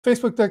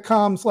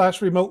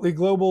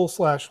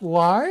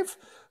Facebook.com/remotelyglobal/live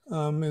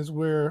is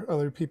where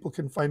other people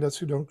can find us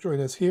who don't join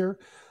us here.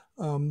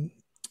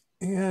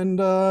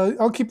 And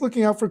I'll keep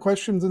looking out for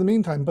questions in the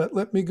meantime, but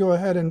let me go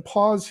ahead and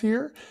pause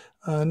here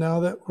now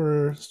that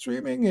we're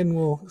streaming, and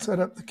we'll set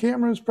up the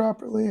cameras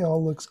properly.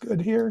 All looks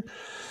good here.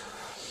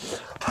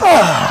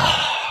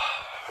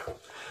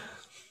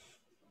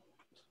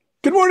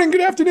 Good morning, good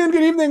afternoon,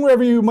 good evening,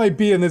 wherever you might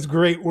be in this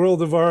great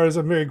world of ours.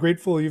 I'm very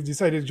grateful you've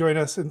decided to join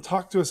us and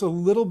talk to us a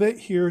little bit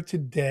here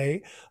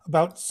today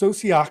about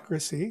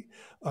sociocracy,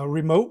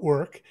 remote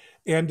work,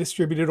 and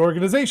distributed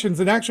organizations.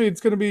 And actually, it's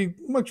going to be a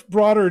much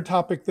broader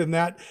topic than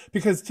that,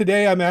 because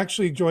today I'm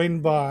actually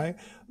joined by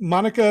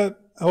Monika.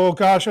 Oh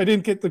gosh, I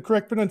didn't get the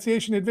correct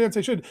pronunciation in advance.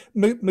 I should.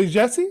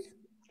 Megyesi?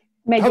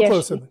 How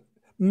close am I?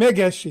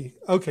 Megyesi.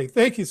 Okay,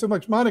 thank you so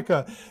much,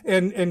 Monika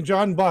and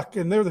John Buck.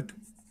 And they're the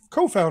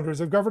co-founders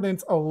of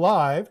Governance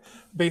Alive,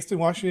 based in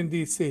Washington,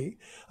 D.C.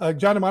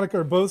 John and Monika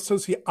are both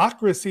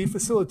sociocracy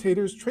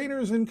facilitators,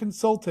 trainers, and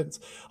consultants,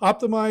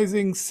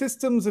 optimizing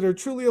systems that are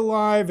truly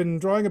alive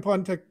and drawing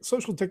upon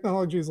social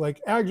technologies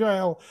like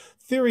Agile,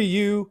 Theory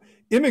U,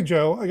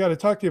 Imago, I got to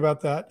talk to you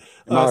about that,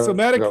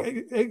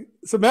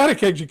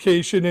 somatic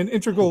education, and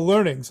integral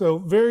learning. So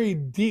very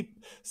deep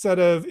set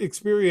of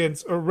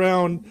experience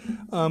around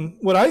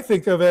what I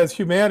think of as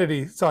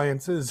humanity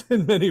sciences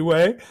in many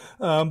ways,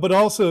 but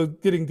also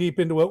getting deep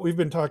into what we've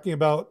been talking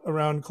about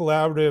around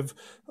collaborative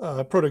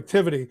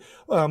productivity.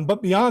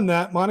 But beyond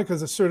that, Monika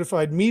is a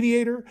certified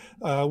mediator,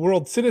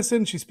 world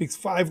citizen. She speaks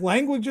 5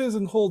 languages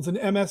and holds an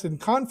MS in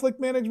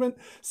conflict management,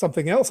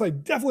 something else I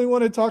definitely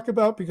want to talk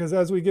about, because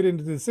as we get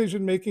into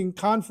decision making,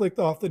 conflict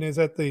often is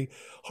at the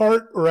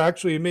heart, or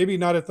actually maybe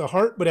not at the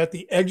heart, but at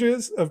the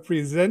edges of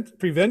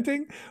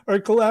preventing our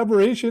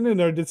collaboration and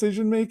our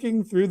decision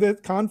making through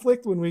that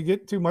conflict when we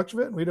get too much of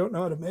it and we don't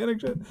know how to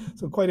manage it.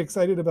 So quite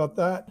excited about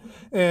that.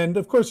 And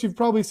of course, you've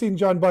probably seen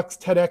John Buck's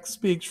TEDx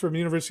speech from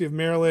University of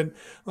Maryland.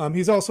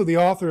 He's also the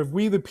author of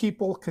We the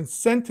People,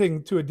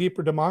 Consenting to a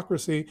Deeper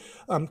Democracy.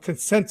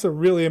 Consent's a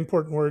really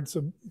important word,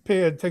 so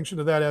pay attention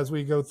to that as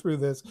we go through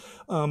this.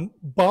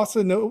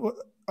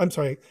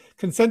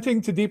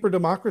 Consenting to Deeper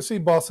Democracy,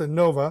 Bossa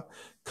Nova,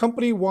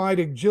 company-wide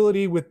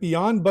agility with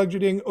beyond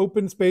budgeting,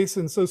 open space,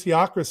 and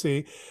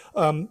sociocracy.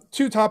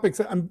 2 topics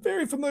that I'm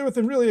very familiar with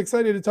and really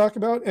excited to talk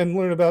about and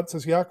learn about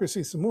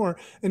sociocracy some more.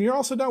 And you're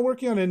also now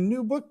working on a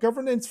new book,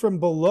 Governance from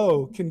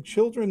Below, Can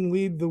Children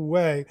Lead the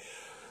Way?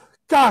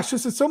 Gosh,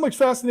 this is so much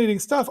fascinating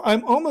stuff.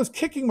 I'm almost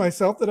kicking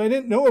myself that I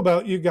didn't know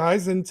about you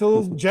guys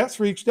until Jess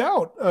reached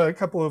out a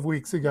couple of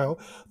weeks ago.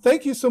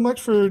 Thank you so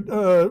much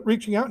for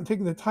reaching out and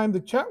taking the time to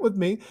chat with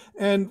me,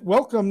 and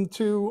welcome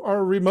to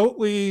our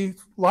remotely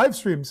live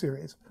stream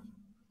series.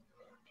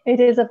 It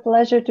is a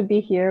pleasure to be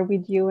here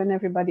with you and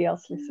everybody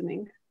else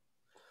listening.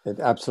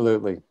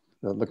 Absolutely.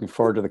 Looking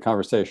forward to the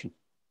conversation.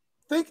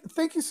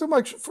 Thank you so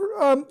much.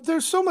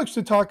 There's so much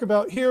to talk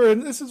about here,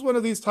 and this is one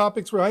of these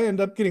topics where I end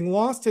up getting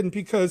lost in,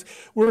 because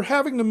we're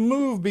having to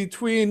move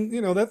between,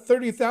 that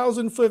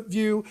 30,000-foot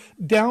view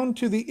down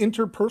to the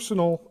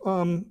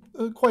interpersonal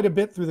quite a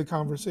bit through the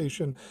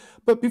conversation.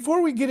 But before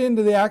we get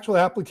into the actual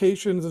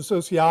applications of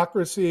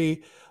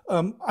sociocracy,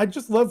 I'd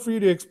just love for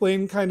you to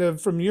explain, kind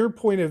of from your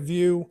point of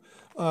view,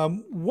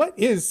 what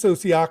is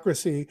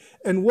sociocracy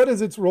and what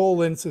is its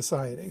role in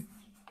society?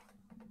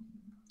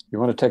 You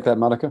want to take that,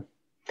 Monika?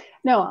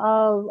 No,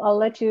 I'll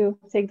let you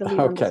take the lead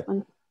on this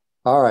one.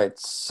 All right.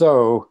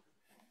 So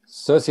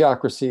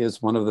sociocracy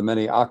is one of the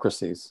many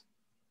ocracies.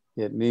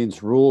 It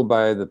means rule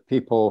by the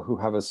people who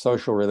have a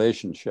social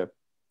relationship.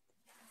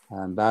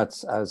 And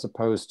that's as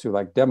opposed to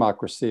like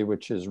democracy,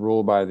 which is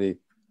ruled by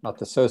not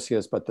the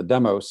socios, but the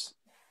demos,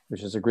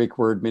 which is a Greek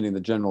word meaning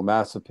the general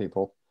mass of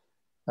people,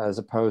 as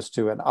opposed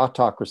to an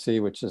autocracy,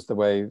 which is the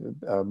way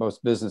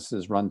most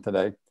businesses run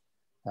today,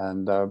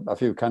 and a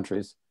few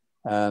countries,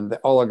 and the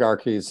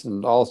oligarchies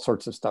and all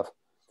sorts of stuff.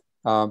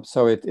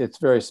 So it's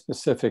very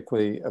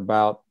specifically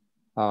about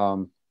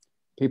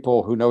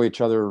people who know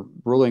each other,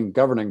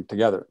 governing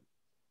together.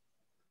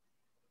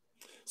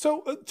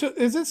 So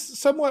is this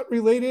somewhat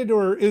related,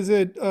 or is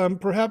it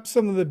perhaps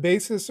some of the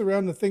basis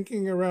around the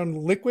thinking around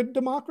liquid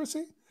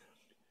democracy?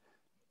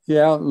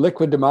 Yeah,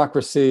 liquid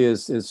democracy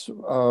is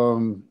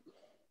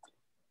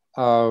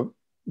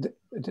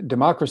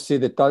democracy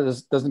that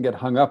doesn't get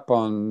hung up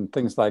on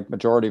things like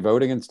majority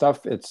voting and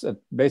stuff. It's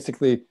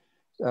basically,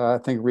 I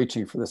think,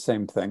 reaching for the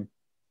same thing.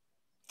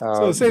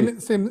 So same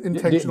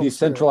intentional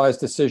decentralized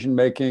decision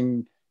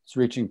making is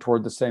reaching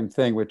toward the same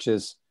thing, which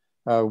is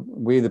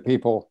we the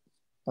people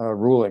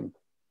ruling.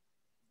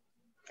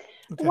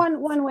 Okay.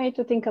 One way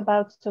to think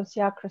about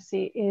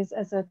sociocracy is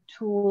as a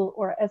tool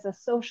or as a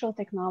social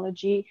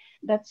technology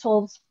that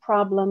solves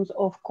problems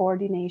of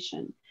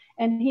coordination.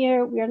 And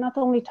here we are not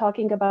only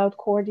talking about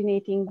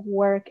coordinating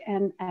work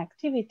and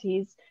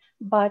activities,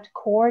 but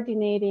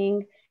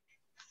coordinating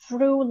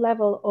through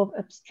level of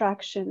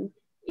abstraction,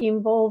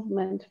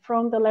 involvement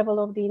from the level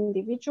of the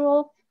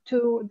individual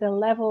to the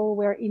level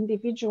where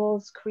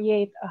individuals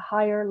create a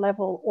higher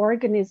level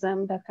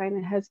organism that kind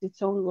of has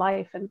its own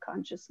life and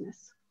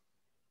consciousness.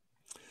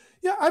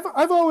 Yeah,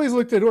 I've always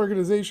looked at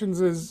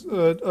organizations as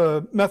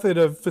a method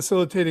of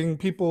facilitating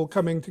people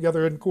coming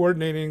together, and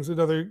coordinating is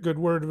another good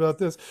word about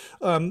this,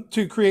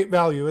 to create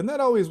value. And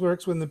that always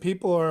works when the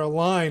people are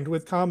aligned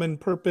with common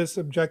purpose,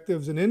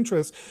 objectives, and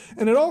interests.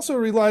 And it also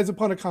relies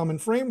upon a common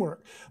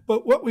framework.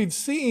 But what we've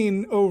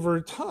seen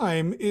over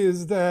time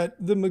is that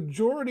the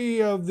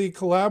majority of the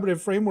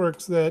collaborative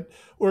frameworks that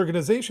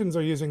organizations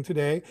are using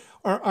today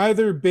are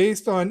either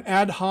based on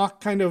ad hoc,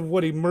 kind of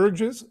what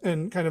emerges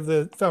and kind of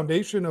the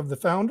foundation of the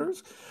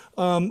founders,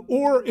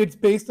 or it's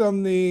based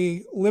on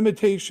the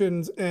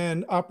limitations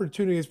and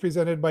opportunities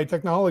presented by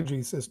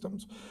technology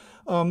systems.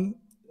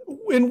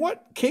 In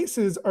what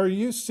cases are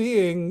you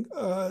seeing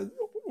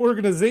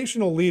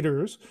organizational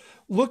leaders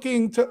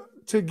looking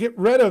to get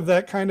rid of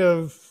that kind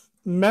of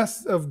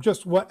mess of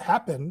just what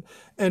happened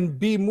and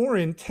be more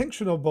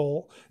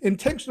intentional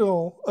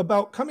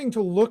about coming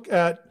to look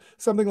at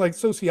something like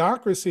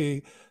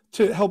sociocracy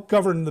to help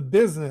govern the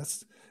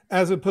business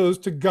as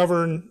opposed to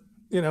govern,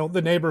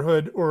 the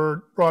neighborhood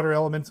or broader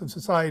elements of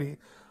society?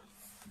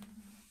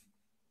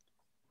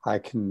 I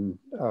can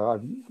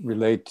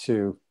relate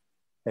to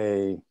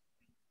a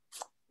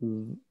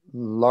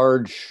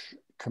large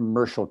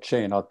commercial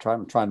chain.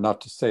 I'm trying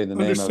not to say the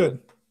name Understood. of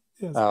it.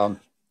 Yes.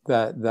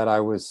 That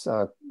I was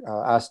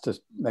asked to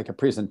make a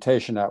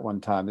presentation at one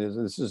time.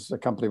 This is a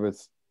company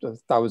with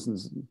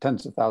thousands,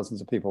 tens of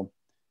thousands of people.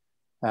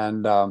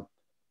 And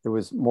it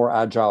was more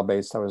agile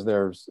based. I was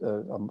there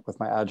with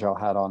my agile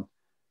hat on.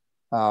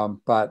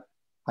 But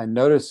I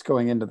noticed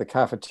going into the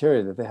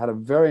cafeteria that they had a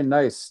very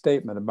nice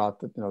statement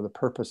about the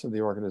purpose of the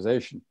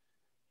organization.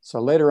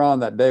 So later on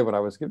that day, when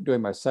I was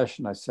doing my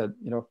session, I said,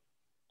 can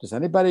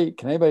anybody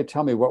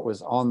tell me what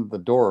was on the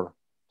door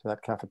to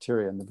that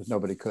cafeteria? And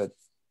nobody could.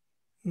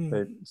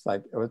 It's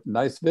like, it was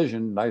nice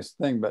vision, nice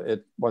thing, but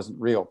it wasn't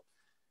real.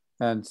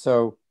 And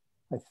so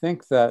I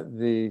think that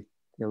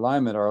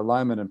our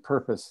alignment and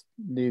purpose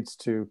needs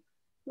to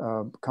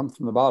come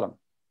from the bottom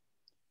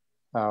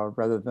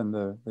rather than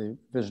the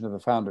vision of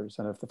the founders.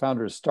 And if the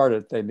founders start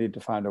it, they need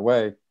to find a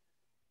way,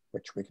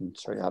 which we can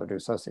show you how to do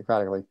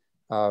sociocratically,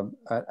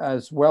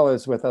 as well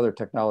as with other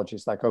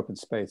technologies like open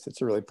space.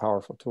 It's a really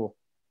powerful tool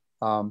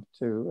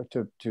to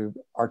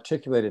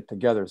articulate it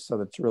together so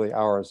that it's really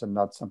ours and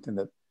not something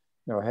that,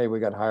 hey, we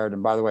got hired,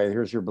 and by the way,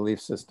 here's your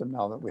belief system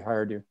now that we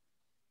hired you.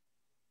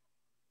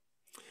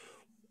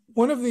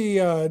 One of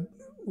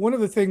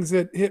the things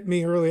that hit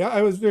me early,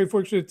 I was very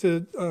fortunate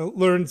to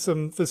learn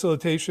some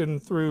facilitation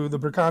through the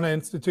Berkana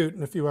Institute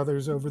and a few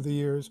others over the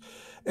years.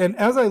 And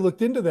as I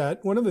looked into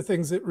that, one of the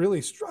things that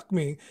really struck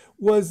me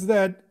was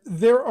that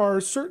there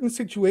are certain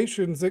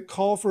situations that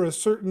call for a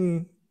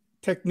certain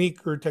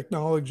technique or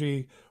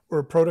technology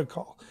or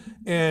protocol,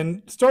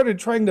 and started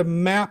trying to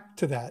map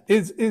to that.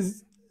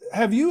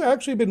 Have you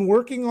actually been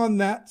working on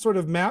that sort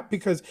of map?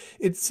 Because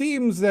it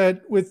seems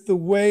that with the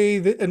way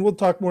that, and we'll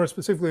talk more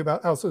specifically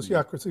about how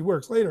sociocracy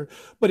works later,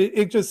 but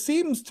it just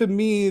seems to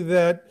me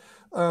that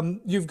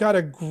you've got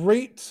a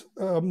great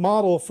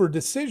model for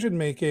decision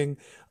making.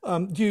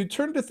 Do you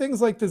turn to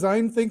things like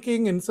design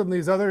thinking and some of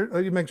these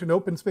other, you mentioned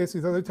open space,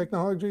 these other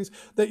technologies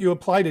that you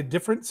apply to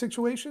different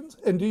situations?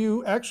 And do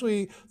you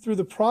actually, through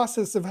the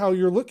process of how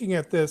you're looking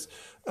at this,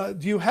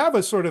 do you have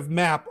a sort of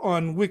map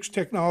on which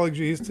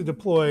technologies to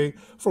deploy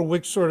for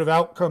which sort of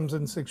outcomes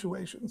and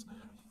situations?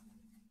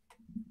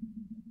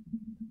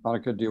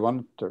 Monika, do you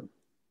want to?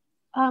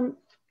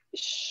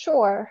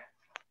 Sure.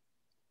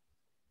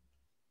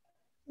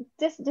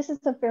 This is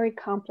a very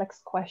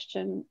complex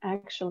question,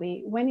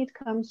 actually. When it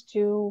comes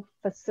to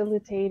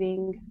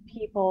facilitating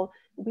people,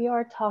 we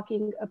are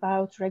talking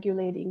about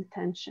regulating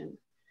tension.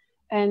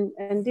 And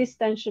this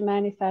tension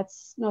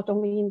manifests not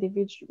only in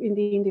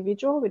the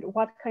individual, with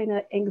what kind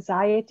of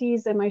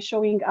anxieties am I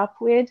showing up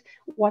with,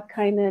 what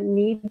kind of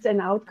needs and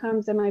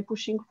outcomes am I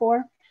pushing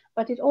for,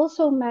 but it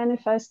also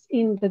manifests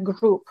in the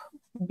group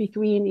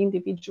between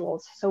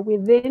individuals, so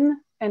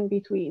within and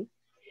between.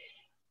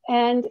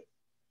 And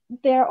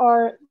there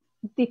are,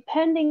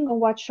 depending on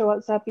what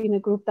shows up in a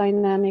group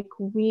dynamic,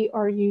 we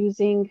are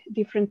using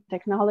different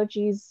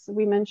technologies.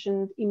 We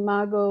mentioned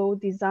imago,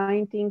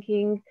 design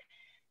thinking.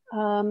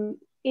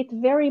 It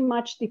very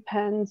much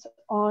depends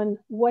on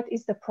what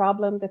is the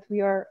problem that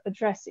we are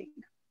addressing.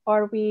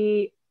 Are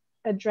we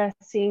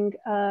addressing,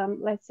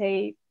 let's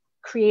say,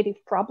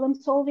 creative problem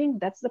solving?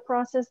 That's the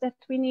process that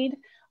we need.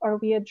 Are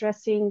we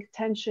addressing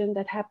tension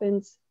that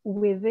happens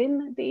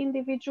within the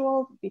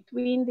individual,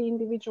 between the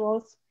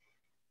individuals?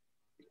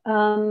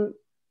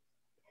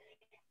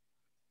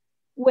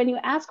 When you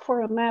ask for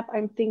a map,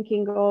 I'm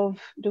thinking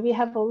of, do we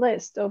have a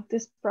list of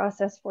this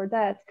process for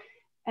that?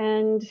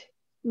 And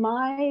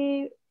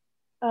in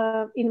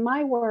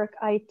my work,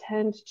 I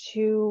tend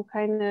to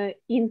kind of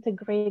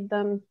integrate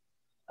them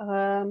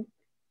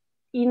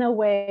in a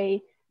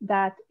way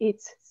that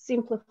it's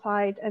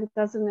simplified and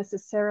doesn't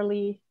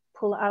necessarily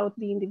pull out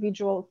the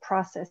individual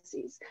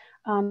processes.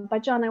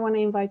 But John, I want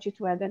to invite you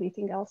to add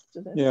anything else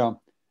to this. Yeah,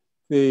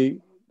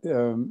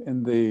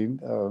 in the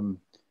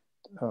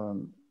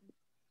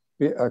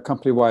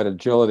company-wide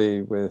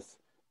agility with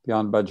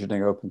Beyond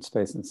Budgeting, Open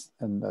Space,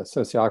 and the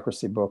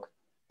Sociocracy book.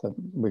 The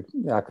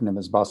acronym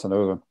is Bossa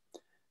Nova.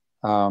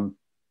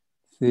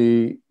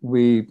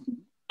 We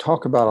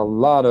talk about a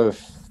lot of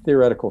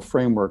theoretical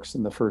frameworks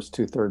in the first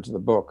 2/3 of the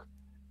book.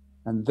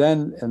 And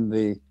then in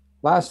the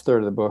last third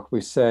of the book,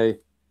 we say,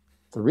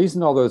 the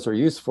reason all those are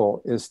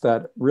useful is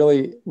that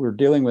really we're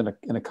dealing with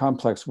in a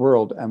complex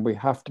world, and we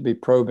have to be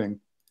probing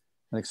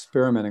and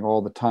experimenting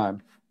all the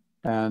time.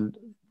 And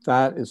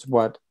that is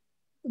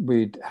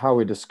how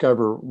we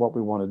discover what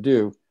we want to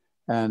do.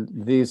 And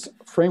these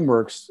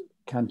frameworks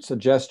can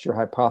suggest your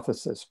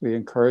hypothesis. We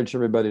encourage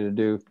everybody to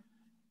do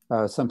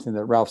something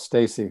that Ralph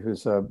Stacey,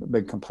 who's a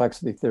big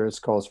complexity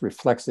theorist, calls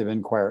reflexive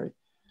inquiry,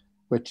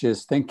 which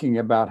is thinking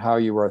about how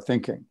you are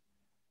thinking.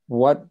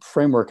 What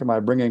framework am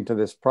I bringing to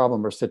this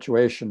problem or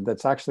situation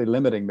that's actually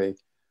limiting me?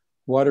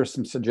 What are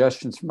some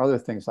suggestions from other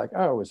things like,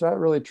 oh, is that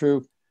really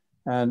true?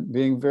 And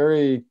being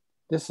very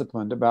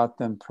disciplined about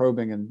then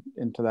probing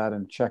into that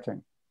and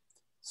checking.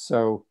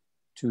 So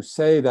to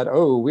say that,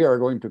 oh, we are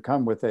going to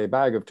come with a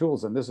bag of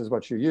tools and this is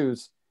what you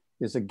use,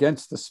 is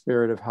against the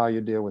spirit of how you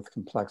deal with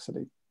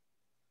complexity.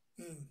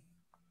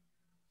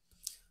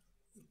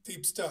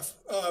 Deep stuff.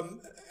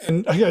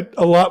 And I got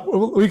a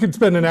lot, we could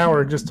spend an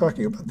hour just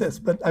talking about this,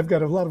 but I've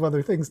got a lot of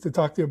other things to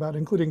talk to you about,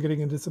 including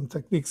getting into some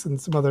techniques and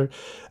some other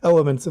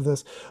elements of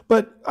this.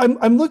 But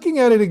I'm looking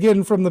at it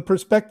again from the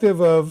perspective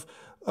of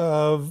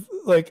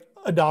like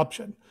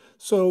adoption.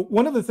 So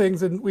one of the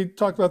things, and we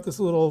talked about this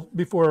a little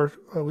before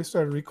we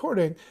started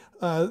recording,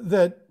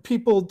 that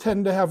people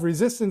tend to have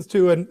resistance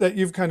to, and that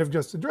you've kind of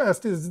just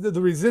addressed, is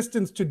the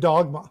resistance to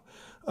dogma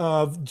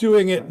of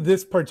doing it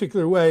this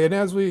particular way. And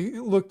as we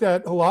looked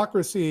at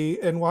holacracy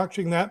and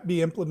watching that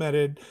be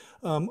implemented,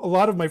 a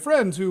lot of my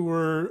friends who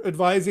were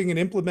advising and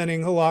implementing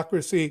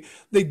holacracy,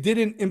 they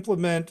didn't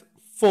implement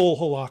full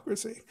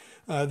holacracy.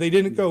 They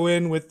didn't go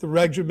in with the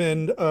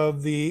regimen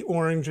of the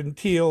orange and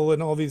teal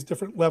and all these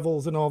different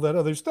levels and all that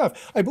other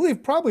stuff. I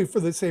believe probably for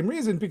the same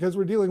reason, because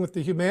we're dealing with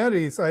the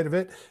humanities side of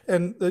it,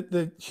 and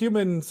the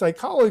human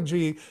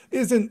psychology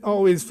isn't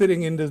always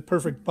fitting into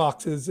perfect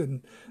boxes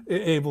and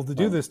able to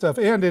do this stuff.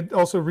 And it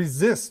also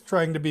resists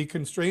trying to be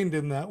constrained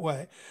in that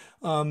way.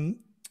 And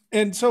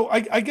so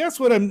I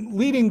guess what I'm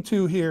leading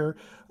to here,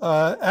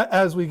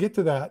 as we get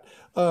to that,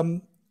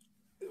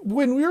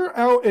 when we're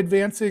out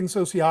advancing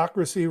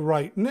sociocracy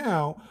right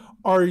now,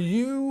 are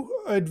you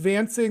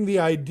advancing the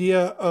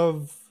idea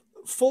of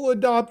full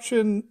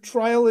adoption,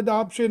 trial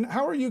adoption?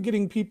 How are you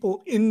getting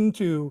people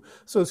into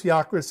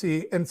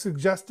sociocracy and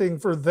suggesting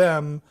for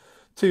them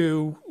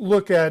to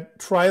look at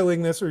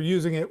trialing this or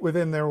using it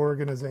within their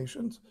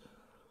organizations?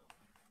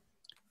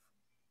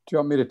 Do you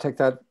want me to take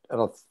that? And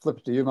I'll flip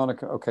it to you,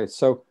 Monika. Okay,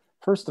 so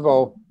first of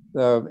all,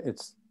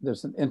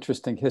 there's an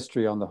interesting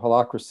history on the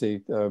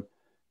holacracy.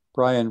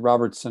 Brian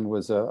Robertson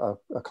was a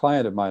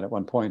client of mine at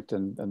one point,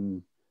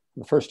 and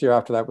the first year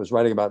after that was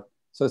writing about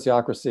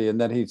sociocracy, and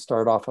then he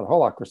started off at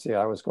holacracy.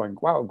 I was going,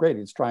 wow, great,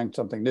 he's trying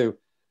something new.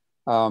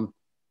 I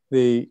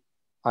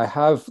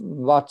have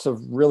lots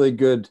of really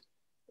good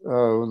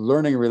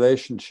learning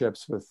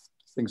relationships with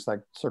things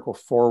like Circle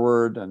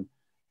Forward and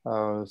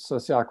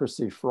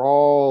Sociocracy for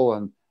All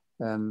and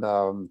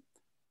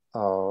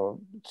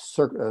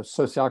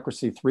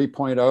Sociocracy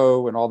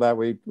 3.0 and all that.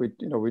 We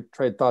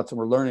trade thoughts and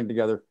we're learning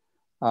together.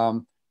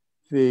 I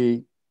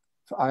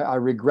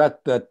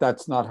regret that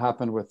that's not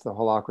happened with the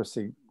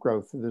holacracy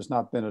growth. There's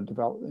not been a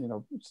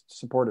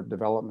supportive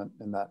development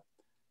in that.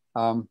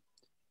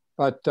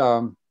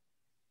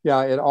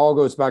 Yeah, it all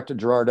goes back to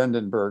Gerard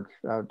Endenberg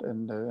out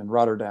in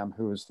Rotterdam,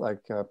 who was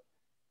like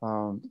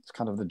it's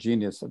kind of the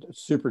genius, a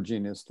super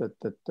genius that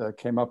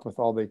came up with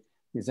all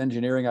these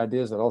engineering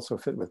ideas that also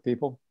fit with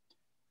people.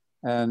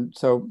 And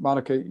so,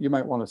 Monika, you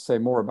might want to say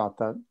more about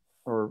that,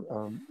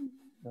 or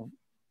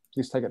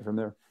please take it from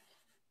there.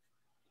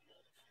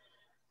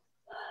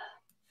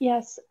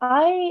 Yes,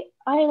 I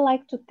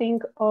like to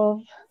think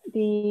of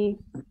the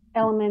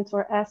elements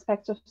or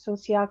aspects of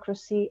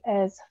sociocracy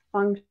as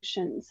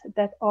functions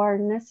that are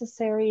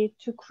necessary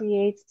to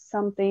create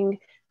something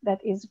that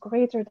is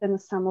greater than the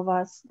sum of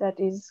us, that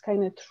is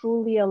kind of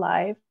truly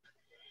alive.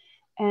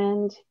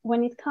 And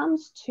when it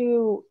comes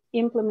to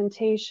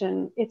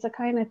implementation, it's a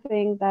kind of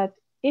thing that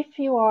if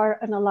you are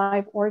an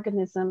alive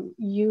organism,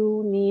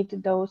 you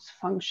need those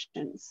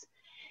functions.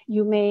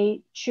 You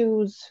may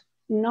choose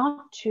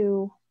not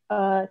to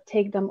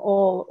take them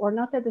all or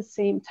not at the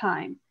same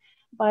time.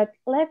 But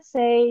let's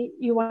say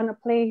you want to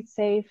play it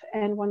safe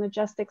and want to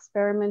just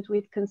experiment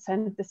with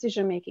consent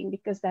decision-making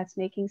because that's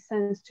making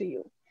sense to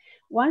you.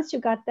 Once you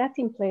got that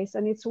in place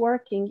and it's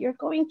working, you're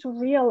going to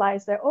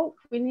realize that, oh,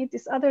 we need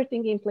this other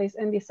thing in place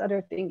and this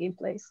other thing in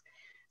place.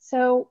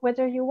 So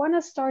whether you want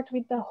to start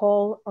with the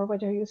whole or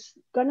whether you're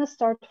going to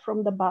start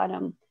from the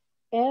bottom,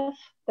 if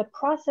the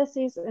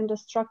processes and the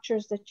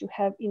structures that you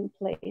have in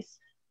place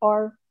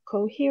are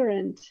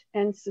coherent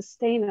and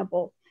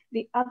sustainable,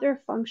 the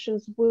other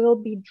functions will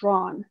be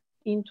drawn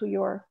into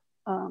your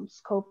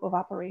scope of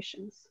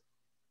operations.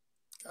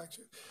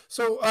 Gotcha.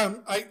 So,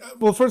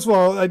 well, first of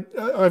all,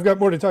 I've got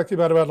more to talk to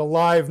you about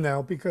Alive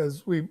now,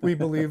 because we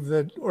believe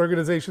that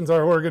organizations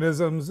are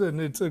organisms,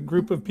 and it's a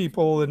group of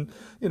people, and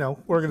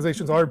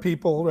organizations are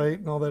people, right,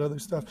 and all that other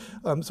stuff.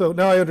 So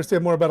now I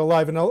understand more about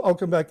Alive, and I'll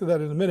come back to that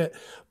in a minute.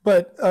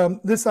 But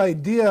this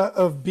idea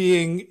of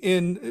being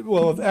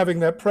of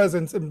having that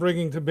presence and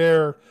bringing to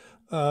bear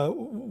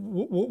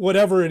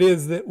whatever it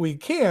is that we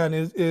can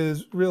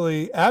is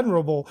really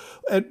admirable.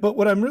 But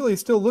what I'm really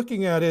still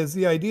looking at is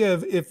the idea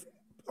of,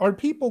 are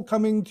people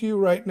coming to you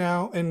right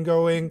now and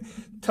going,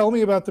 tell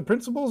me about the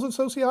principles of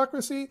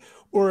sociocracy?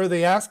 Or are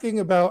they asking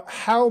about,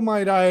 how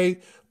might I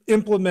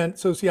implement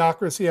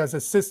sociocracy as a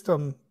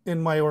system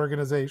in my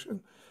organization?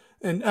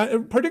 And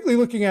particularly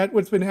looking at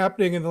what's been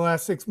happening in the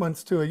last 6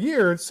 months to a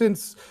year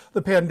since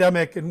the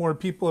pandemic, and more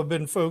people have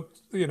been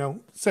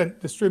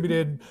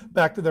distributed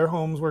back to their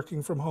homes,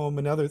 working from home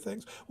and other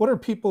things. What are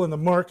people in the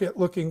market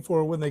looking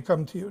for when they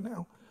come to you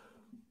now?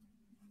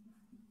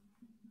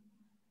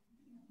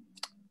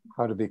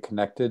 How to be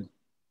connected,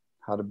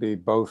 how to be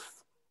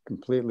both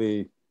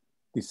completely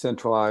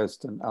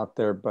decentralized and out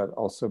there, but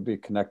also be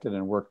connected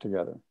and work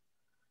together.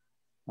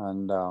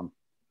 And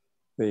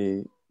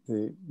the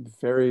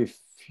very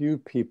few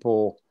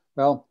people,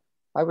 well,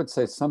 I would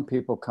say some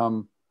people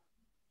come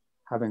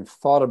having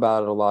thought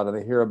about it a lot, and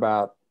they hear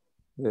about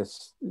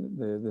this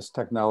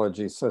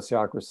technology,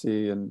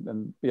 sociocracy,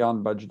 and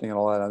beyond budgeting and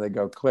all that, and they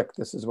go, click,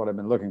 this is what I've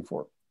been looking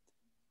for.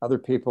 Other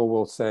people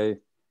will say,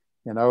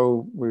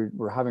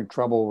 we're having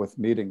trouble with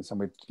meetings, and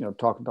we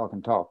talk and talk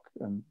and talk,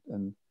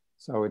 and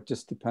so it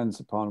just depends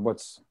upon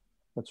what's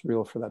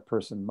real for that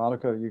person.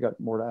 Monika, you got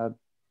more to add?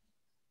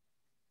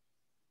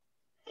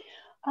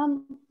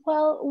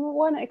 Well,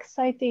 one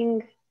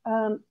exciting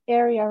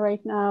area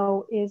right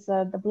now is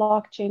the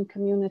blockchain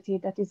community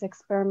that is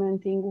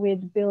experimenting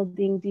with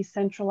building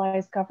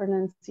decentralized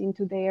governance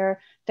into their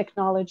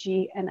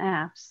technology and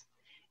apps.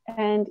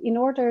 And in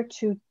order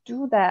to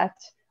do that,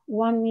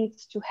 one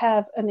needs to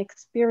have an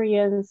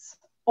experience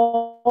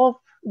of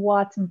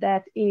what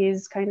that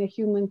is, kind of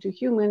human to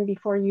human,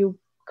 before you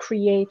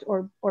create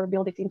or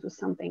build it into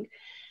something.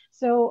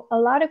 So a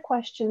lot of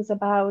questions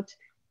about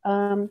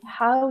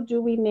how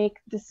do we make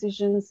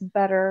decisions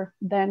better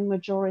than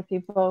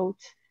majority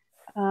vote?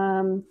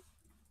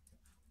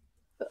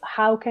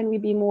 How can we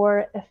be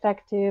more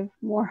effective,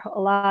 more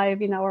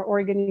alive in our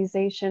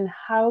organization?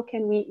 How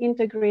can we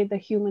integrate the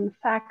human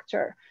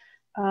factor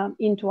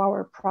into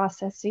our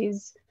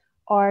processes,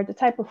 are the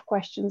type of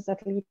questions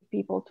that lead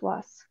people to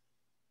us.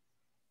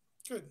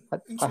 Good.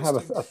 I have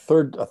a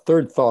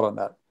third thought on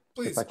that,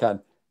 please, if I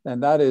can.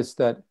 And that is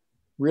that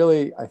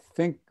really, I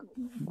think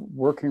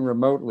working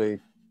remotely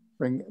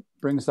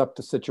brings up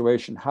the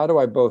situation. How do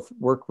I both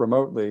work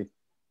remotely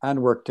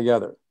and work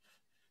together?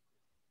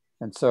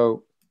 And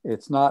so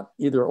it's not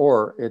either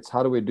or, it's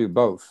how do we do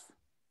both?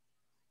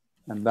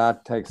 And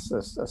that takes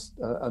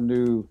a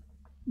new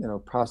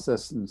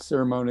process and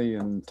ceremony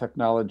and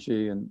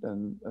technology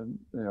and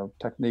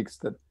techniques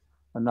that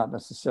are not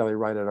necessarily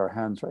right at our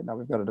hands right now.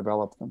 We've got to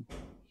develop them.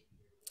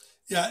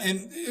 Yeah,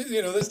 and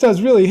this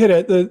does really hit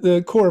at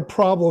the core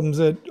problems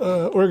that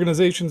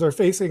organizations are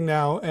facing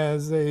now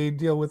as they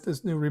deal with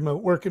this new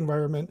remote work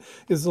environment,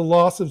 is the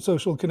loss of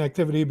social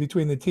connectivity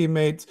between the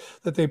teammates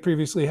that they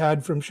previously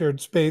had from shared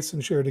space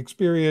and shared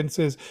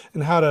experiences,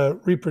 and how to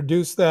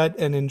reproduce that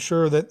and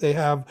ensure that they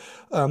have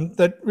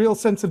that real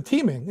sense of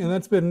teaming. And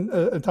that's been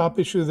a top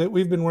issue that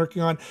we've been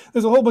working on.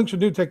 There's a whole bunch of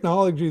new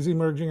technologies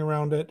emerging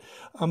around it,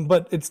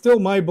 but it's still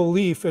my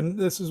belief, and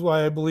this is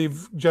why I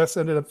believe Jess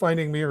ended up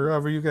finding me, or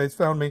however you guys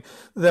found me,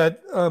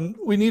 that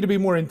we need to be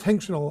more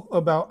intentional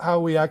about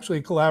how we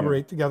actually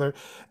collaborate together.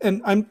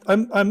 And I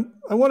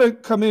want to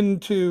come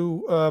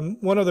into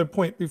one other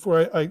point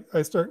before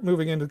I start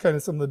moving into kind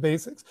of some of the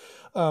basics,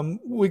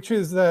 which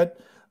is that,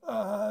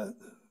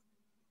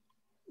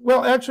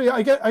 well, actually,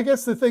 I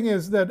guess the thing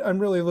is that I'm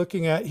really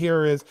looking at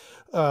here is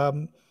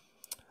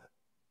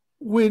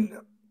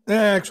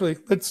actually,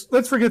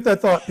 let's forget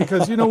that thought,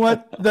 because you know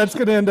what? That's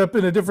going to end up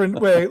in a different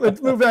way. Let's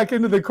move back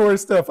into the core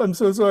stuff. I'm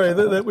so sorry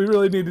that we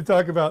really need to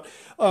talk about,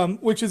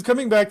 which is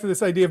coming back to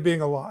this idea of being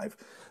alive,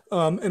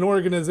 and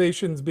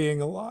organizations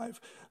being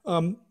alive.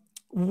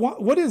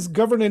 What is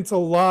governance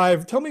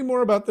alive? Tell me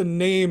more about the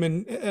name,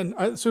 and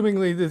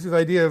assumingly this is the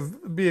idea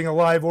of being a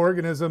live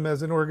organism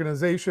as an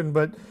organization,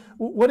 but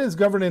what is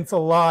governance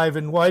alive,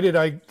 and why did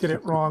I get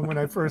it wrong when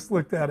I first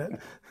looked at it?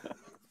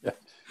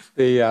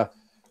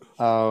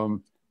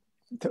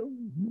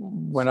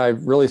 When I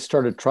really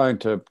started trying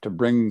to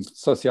bring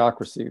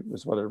sociocracy,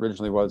 was what it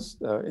originally was,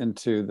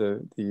 into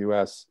the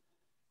US,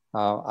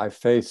 I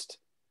faced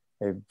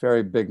a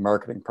very big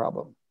marketing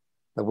problem.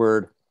 The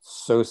word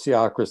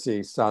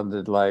sociocracy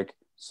sounded like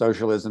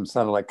socialism,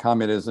 sounded like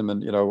communism,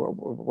 and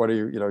what are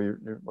you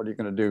going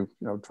to do?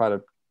 Try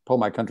to pull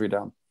my country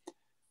down.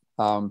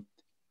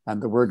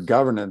 And the word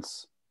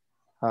governance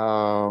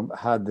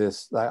had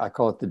this, I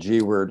call it the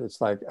G word. It's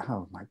like,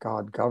 oh my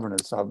God,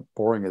 governance, how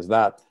boring is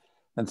that?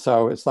 And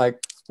so it's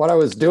like, what I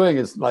was doing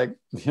is like,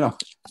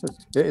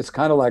 it's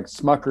kind of like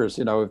Smuckers,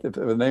 if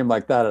a name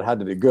like that, it had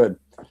to be good.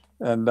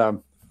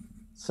 And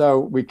so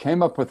we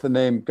came up with the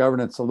name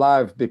Governance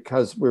Alive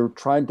because we were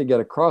trying to get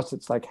across.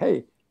 It's like,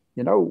 hey,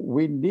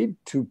 we need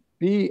to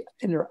be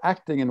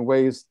interacting in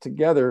ways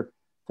together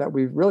that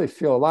we really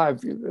feel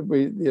alive.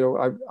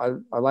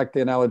 I like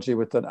the analogy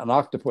with an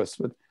octopus.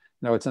 With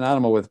it's an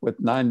animal with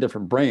 9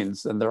 different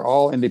brains, and they're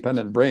all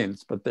independent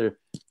brains, but they're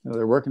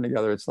working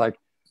together. It's like,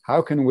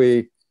 how can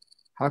we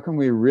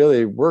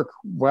really work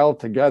well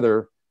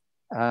together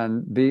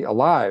and be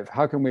alive?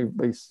 How can we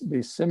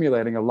be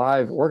simulating a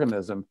live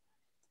organism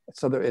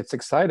so that it's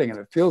exciting and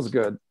it feels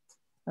good?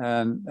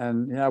 And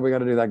we got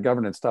to do that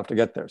governance stuff to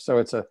get there. So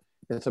it's a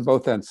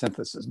both end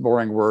synthesis,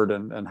 boring word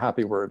and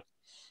happy word.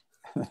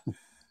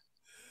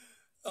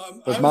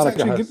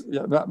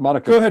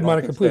 Monika, go ahead,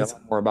 Monika, please.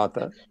 More about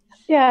that.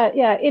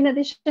 Yeah. In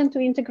addition to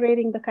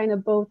integrating the kind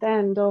of both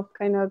end of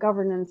kind of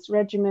governance,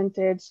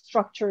 regimented,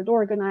 structured,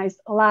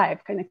 organized, alive,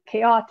 kind of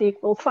chaotic,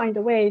 we'll find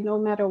a way no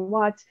matter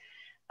what.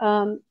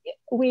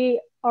 We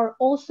are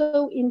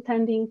also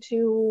intending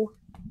to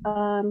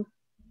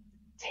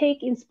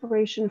take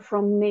inspiration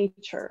from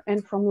nature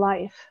and from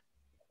life.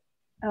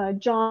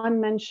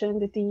 John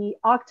mentioned the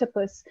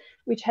octopus,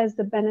 which has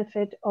the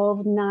benefit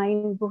of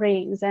 9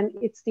 brains, and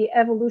it's the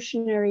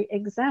evolutionary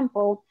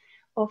example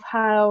of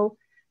how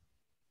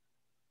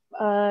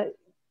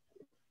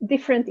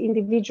different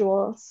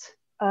individuals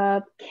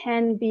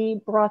can be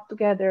brought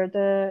together.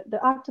 The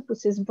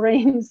octopus's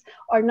brains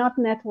are not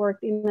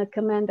networked in a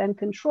command and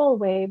control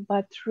way,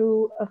 but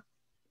through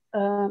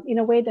in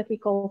a way that we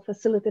call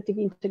facilitative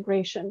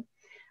integration.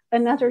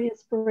 Another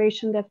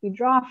inspiration that we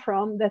draw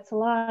from that's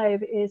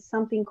alive is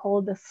something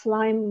called the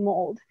slime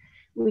mold,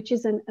 which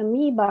is an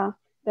amoeba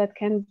that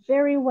can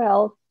very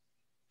well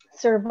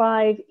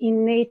survive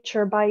in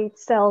nature by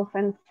itself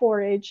and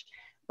forage.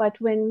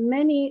 But when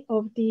many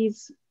of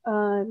these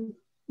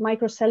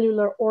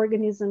microcellular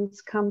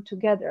organisms come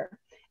together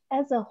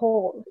as a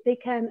whole, they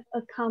can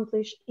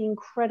accomplish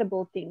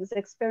incredible things.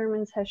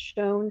 Experiments have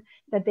shown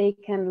that they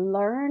can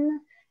learn,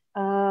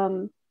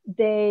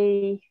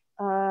 they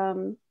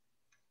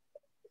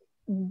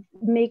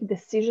make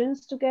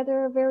decisions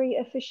together very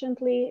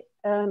efficiently.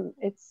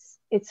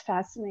 It's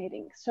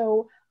fascinating.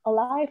 So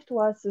alive to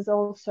us is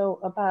also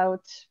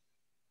about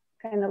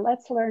kind of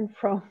let's learn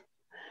from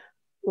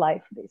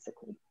life,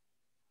 basically.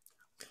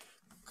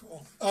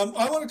 Cool.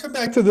 I want to come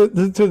back to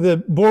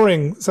the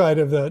boring side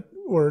of that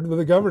word with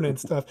the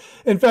governance stuff.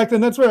 In fact,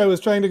 and that's where I was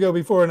trying to go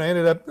before, and I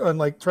ended up on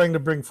trying to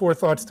bring 4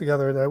 thoughts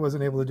together that I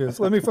wasn't able to do.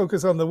 So let me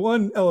focus on the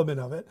one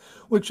element of it,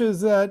 which is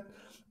that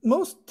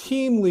most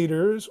team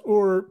leaders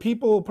or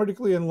people,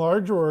 particularly in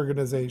larger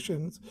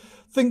organizations,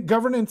 think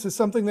governance is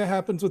something that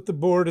happens with the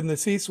board and the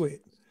C-suite.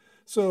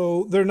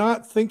 So they're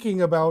not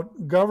thinking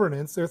about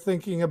governance, they're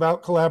thinking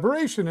about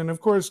collaboration. And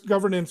of course,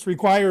 governance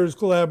requires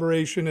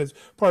collaboration as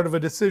part of a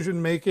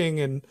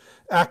decision-making and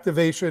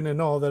activation and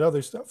all that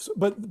other stuff.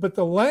 But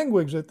the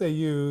language that they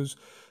use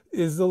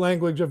is the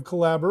language of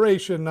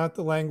collaboration, not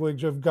the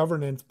language of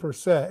governance per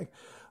se.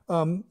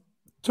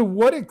 To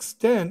what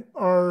extent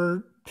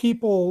are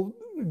people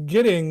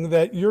getting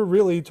that you're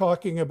really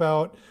talking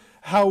about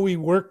how we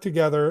work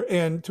together,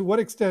 and to what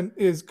extent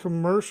is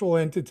commercial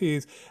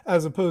entities,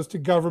 as opposed to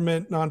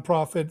government,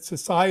 nonprofit,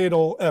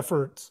 societal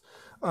efforts,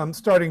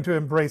 starting to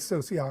embrace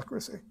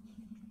sociocracy?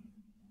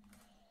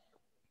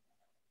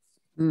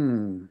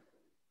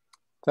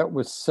 That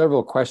was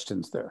several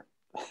questions there.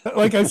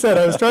 Like I said,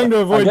 I was trying to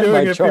avoid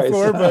doing it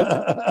before,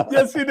 but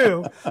yes, you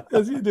do.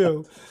 Yes, you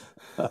do.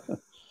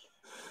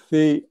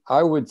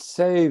 I would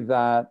say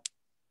that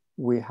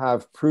we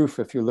have proof,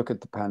 if you look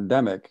at the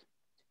pandemic,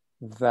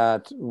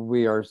 that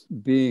we are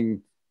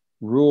being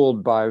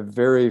ruled by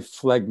very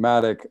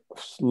phlegmatic,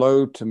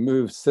 slow to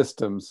move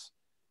systems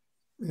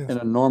in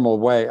a normal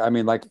way. I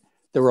mean,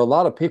 there were a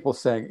lot of people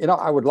saying,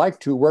 I would like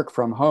to work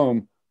from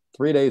home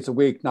 3 days a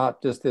week,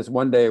 not just this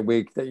 1 day a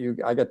week that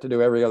I get to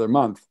do every other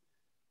month,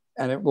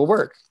 and it will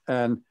work.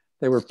 And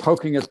they were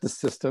poking at the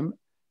system,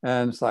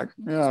 and it's like,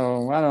 I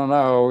don't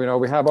know,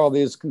 we have all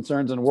these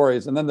concerns and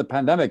worries. And then the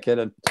pandemic hit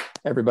and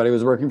everybody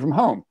was working from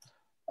home.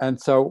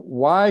 And so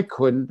why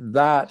couldn't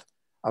that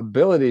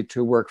ability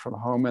to work from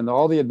home and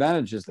all the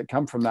advantages that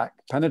come from that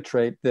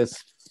penetrate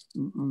this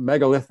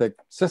megalithic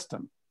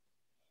system?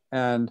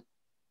 And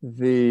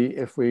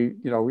if we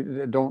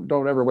don't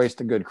ever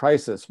waste a good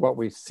crisis, what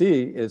we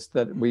see is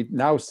that we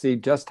now see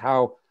just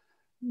how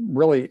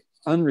really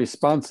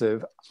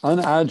unresponsive,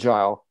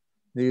 unagile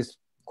these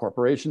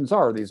corporations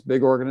are, these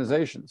big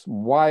organizations.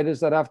 Why does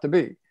that have to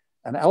be?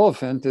 An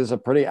elephant is a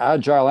pretty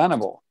agile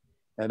animal.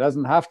 It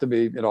doesn't have to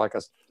be,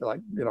 just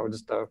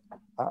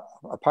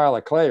a pile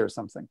of clay or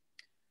something.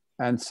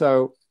 And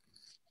so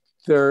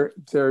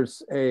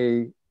there's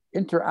a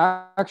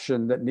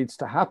interaction that needs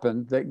to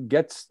happen that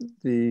gets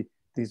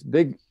these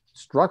big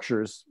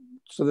structures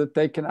so that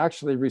they can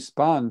actually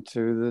respond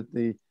to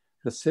the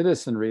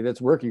citizenry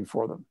that's working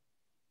for them.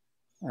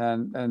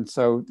 And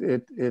so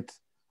it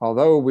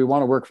although we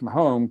want to work from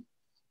home,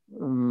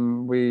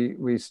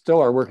 we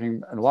still are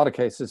working in a lot of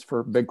cases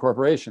for big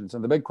corporations,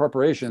 and the big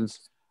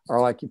corporations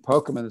are like you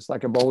poke them and it's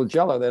like a bowl of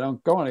jello. They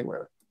don't go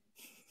anywhere.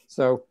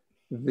 So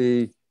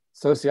the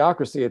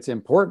sociocracy, it's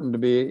important to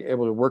be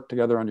able to work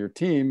together on your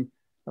team,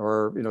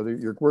 or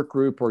your work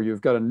group, or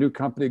you've got a new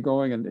company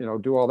going,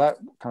 and do all that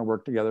kind of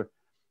work together.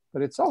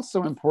 But it's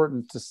also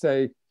important to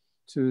say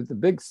to the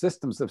big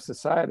systems of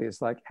society,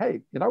 it's like,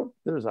 hey,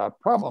 there's a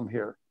problem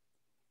here.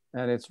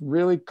 And it's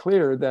really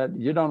clear that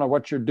you don't know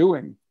what you're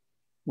doing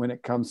when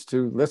it comes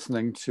to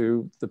listening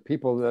to the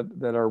people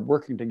that are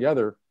working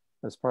together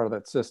as part of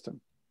that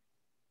system.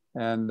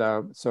 And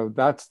so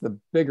that's the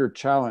bigger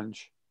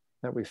challenge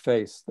that we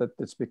face, that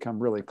it's become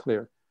really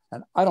clear.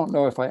 And I don't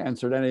know if I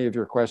answered any of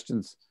your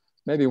questions.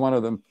 Maybe one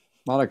of them,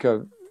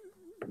 Monika,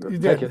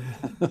 take it.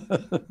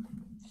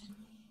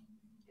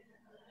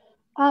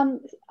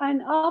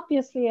 And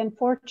obviously,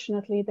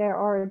 unfortunately, there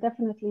are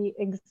definitely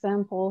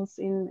examples.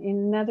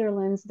 In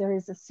Netherlands, there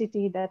is a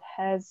city that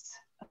has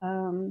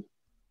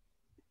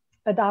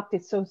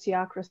adopted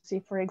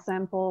sociocracy, for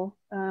example,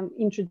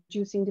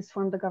 introducing this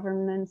form of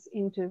governance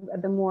into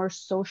the more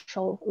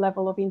social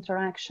level of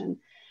interaction.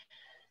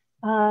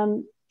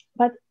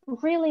 But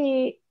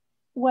really,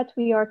 what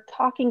we are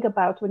talking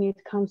about when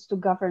it comes to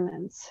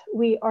governance,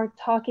 we are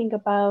talking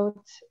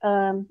about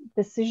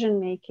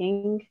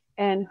decision-making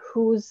and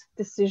whose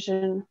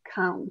decision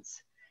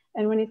counts.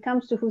 And when it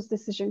comes to whose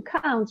decision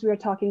counts, we are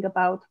talking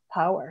about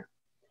power.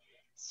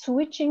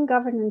 Switching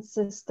governance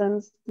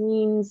systems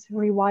means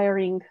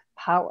rewiring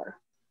power.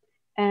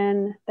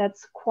 And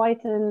that's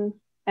quite an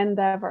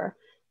endeavor.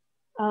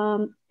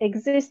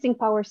 Existing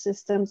power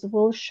systems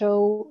will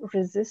show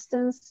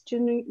resistance to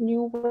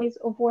new ways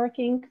of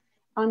working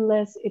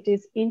unless it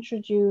is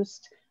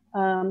introduced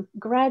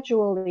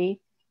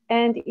gradually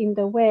and in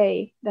the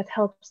way that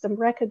helps them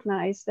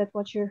recognize that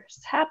what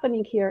is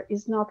happening here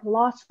is not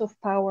loss of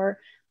power,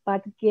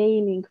 but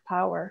gaining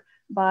power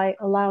by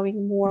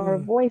allowing more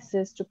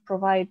voices to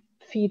provide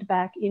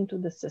feedback into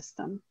the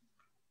system.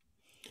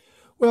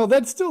 Well,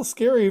 that's still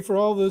scary for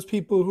all those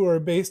people who are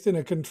based in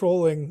a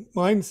controlling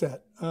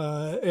mindset.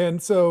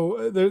 And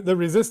so the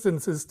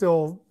resistance is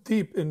still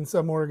deep in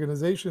some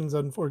organizations,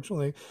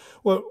 unfortunately.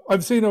 What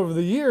I've seen over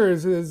the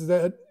years is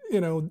that,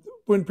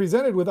 when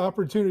presented with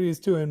opportunities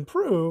to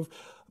improve,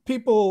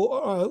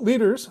 people,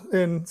 leaders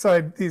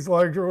inside these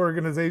larger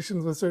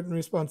organizations with certain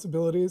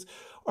responsibilities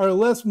are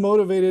less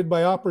motivated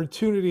by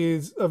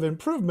opportunities of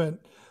improvement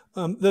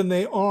than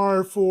they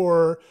are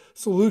for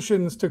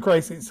solutions to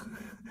crises.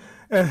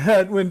 And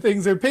that when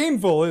things are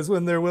painful is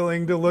when they're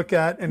willing to look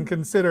at and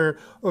consider,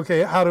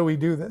 okay, how do we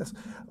do this?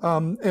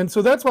 And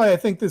so that's why I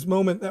think this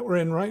moment that we're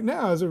in right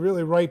now is a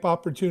really ripe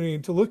opportunity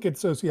to look at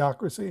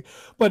sociocracy.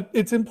 But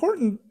it's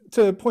important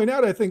to point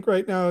out, I think,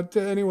 right now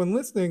to anyone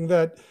listening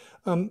that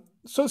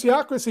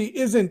sociocracy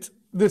isn't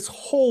this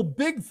whole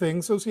big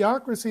thing.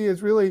 Sociocracy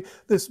is really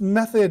this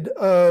method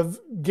of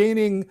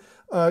gaining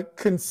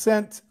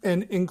consent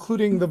and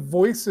including the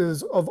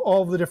voices of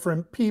all the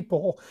different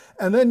people.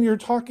 And then you're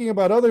talking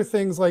about other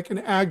things like an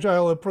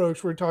agile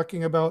approach. We're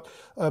talking about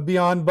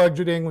beyond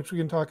budgeting, which we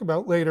can talk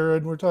about later.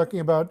 And we're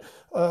talking about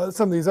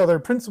some of these other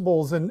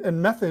principles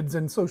and methods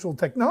and social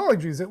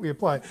technologies that we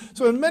apply.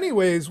 So in many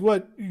ways,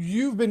 what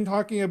you've been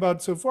talking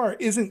about so far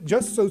isn't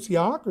just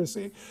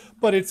sociocracy,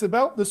 but it's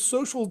about the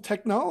social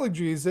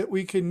technologies that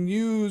we can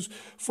use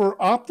for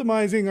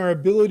optimizing our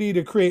ability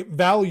to create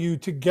value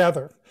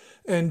together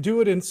and do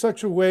it in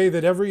such a way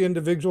that every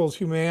individual's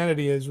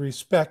humanity is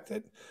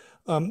respected.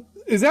 Am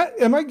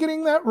I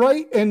getting that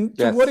right? And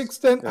to what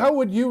extent, how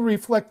would you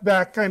reflect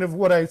back kind of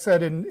what I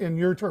said in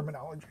your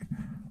terminology?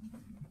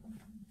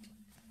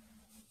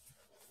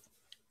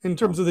 In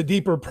terms of the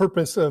deeper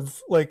purpose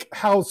of like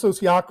how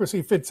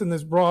sociocracy fits in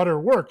this broader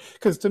work.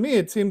 Because to me,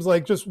 it seems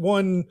like just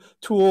one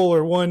tool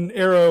or one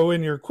arrow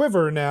in your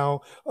quiver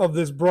now of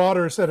this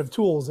broader set of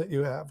tools that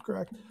you have,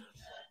 correct?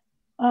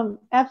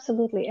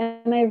 Absolutely.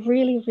 And I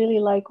really, really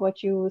like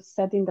what you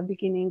said in the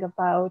beginning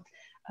about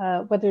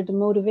whether the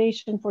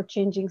motivation for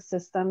changing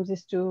systems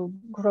is to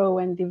grow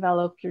and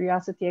develop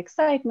curiosity,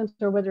 excitement,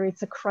 or whether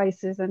it's a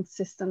crisis and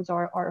systems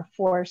are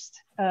forced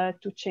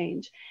to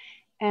change.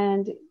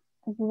 And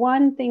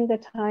one thing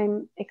that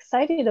I'm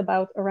excited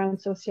about around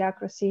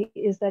sociocracy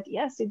is that,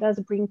 yes, it does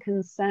bring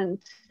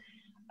consent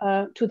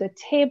to the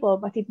table,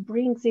 but it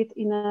brings it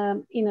in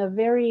a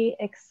very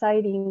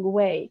exciting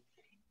way.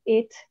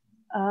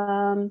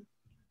 I'm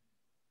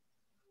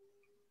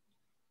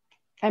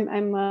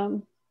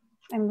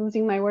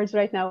losing my words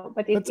right now,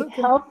 but it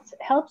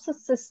helps a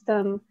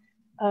system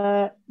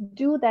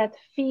do that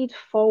feed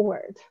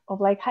forward of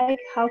like,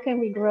 how can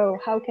we grow?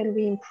 How can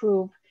we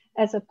improve?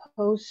 As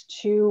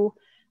opposed to,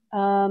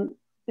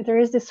 there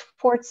is this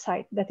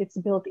foresight that it's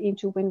built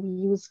into when we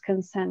use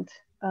consent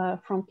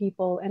from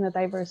people and a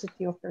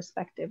diversity of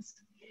perspectives.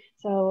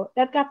 So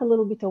that got a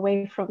little bit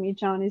away from me,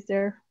 John. Is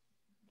there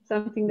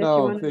something that you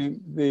want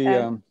to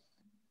add?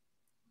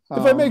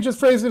 If I may just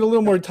phrase it a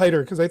little more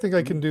tighter, because I think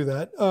I can do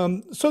that.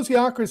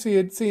 Sociocracy,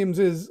 it seems,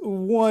 is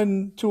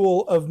one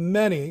tool of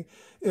many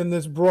in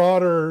this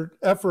broader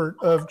effort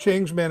of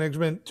change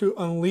management to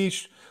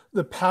unleash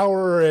the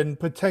power and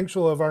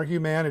potential of our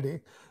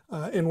humanity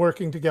in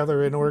working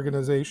together in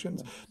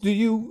organizations. Do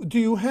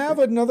you have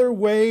another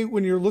way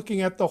when you're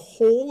looking at the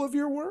whole of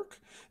your work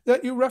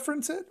that you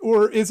reference it?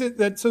 Or is it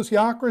that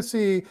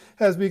sociocracy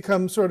has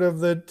become sort of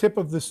the tip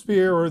of the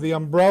spear or the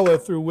umbrella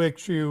through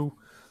which you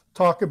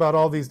talk about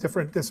all these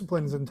different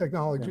disciplines and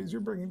technologies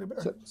you're bringing to bear?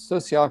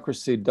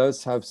 Sociocracy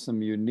does have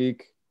some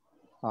unique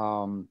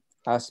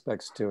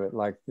aspects to it,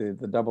 like the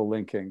double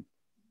linking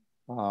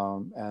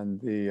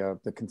and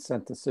the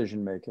consent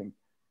decision making.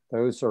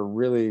 Those are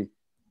really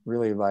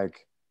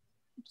like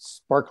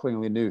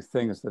sparklingly new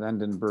things that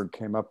Endenburg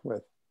came up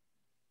with.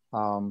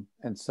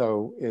 And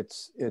so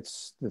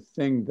it's the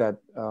thing that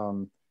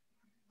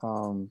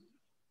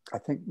I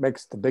think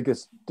makes the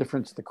biggest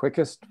difference the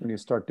quickest when you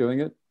start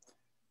doing it.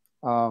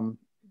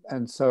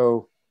 And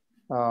so,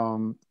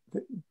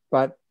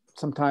 but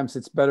sometimes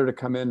it's better to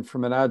come in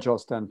from an agile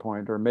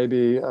standpoint, or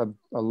maybe a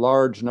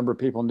large number of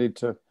people need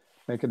to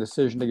make a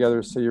decision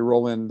together. So you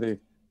roll in the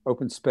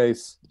open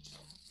space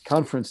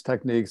conference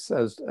techniques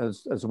as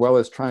well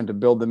as trying to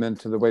build them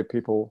into the way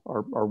people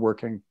are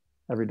working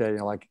every day,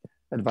 like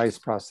advice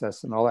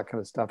process and all that kind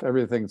of stuff.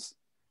 Everything's,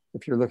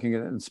 if you're looking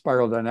at it in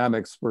spiral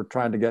dynamics, we're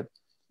trying to get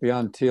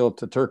beyond teal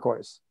to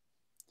turquoise.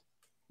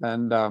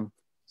 And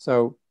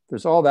so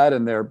there's all that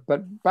in there,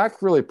 but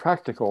back really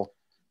practical.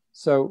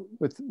 So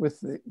with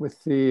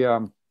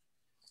the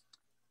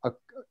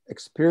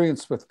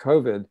experience with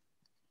COVID,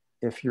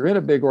 if you're in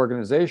a big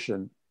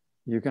organization,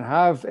 you can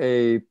have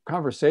a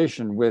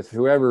conversation with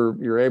whoever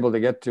you're able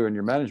to get to in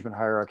your management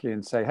hierarchy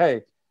and say,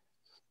 hey,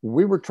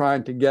 we were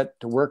trying to get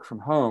to work from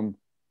home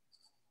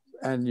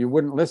and you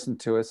wouldn't listen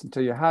to us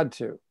until you had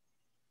to.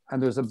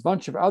 And there's a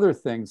bunch of other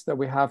things that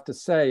we have to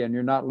say and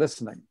you're not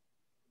listening.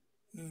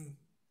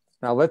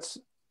 Now let's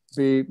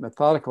be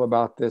methodical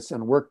about this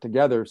and work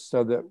together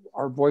so that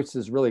our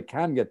voices really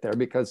can get there,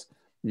 because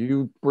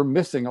we're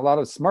missing a lot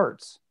of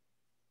smarts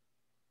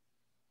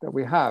that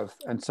we have.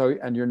 And so,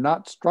 and you're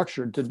not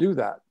structured to do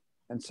that.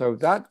 And so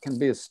that can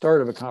be a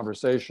start of a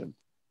conversation.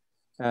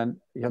 And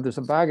there's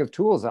a bag of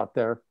tools out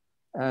there,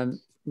 and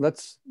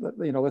let's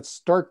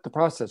start the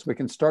process. We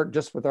can start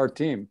just with our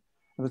team.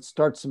 Let's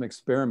start some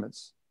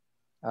experiments.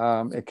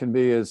 It can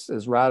be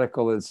as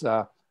radical as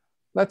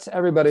let's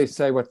everybody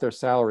say what their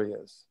salary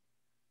is.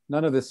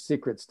 None of this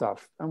secret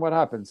stuff. And what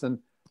happens? And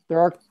there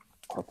are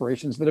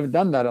corporations that have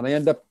done that, and they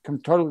end up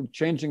totally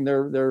changing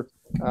their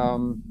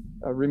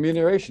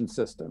remuneration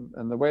system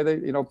and the way they,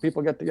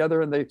 people get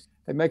together and they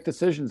make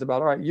decisions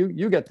about, all right,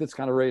 you get this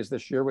kind of raise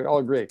this year. We all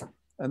agree.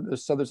 And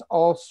so there's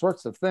all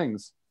sorts of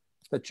things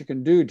that you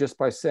can do just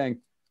by saying,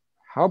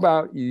 how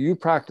about you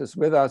practice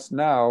with us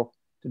now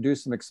to do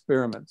some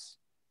experiments,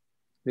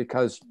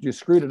 because you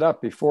screwed it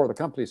up before the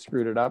company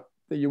screwed it up,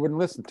 that you wouldn't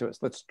listen to us.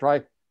 Let's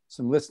try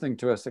some listening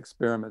to us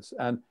experiments.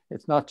 And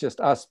it's not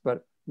just us,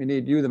 but we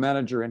need you, the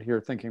manager, in here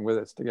thinking with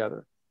us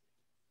together.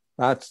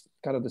 That's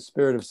kind of the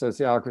spirit of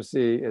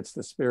sociocracy. It's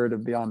the spirit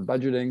of beyond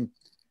budgeting.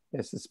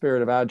 It's the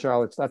spirit of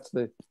agile. That's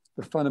the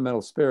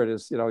fundamental spirit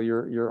is,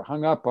 you're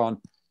hung up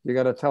on, you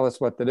got to tell us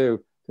what to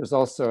do. There's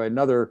also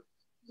another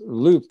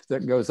loop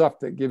that goes up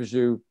that gives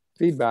you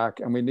feedback,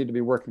 and we need to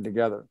be working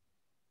together.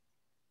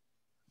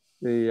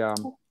 When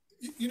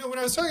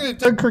I was talking to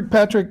Doug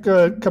Kirkpatrick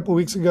a couple of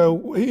weeks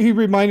ago, he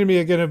reminded me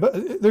again about,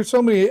 there's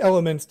so many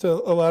elements to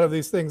a lot of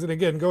these things. And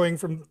again, going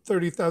from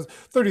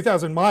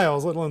 30,000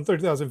 miles, let alone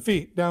 30,000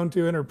 feet, down to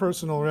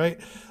interpersonal, right?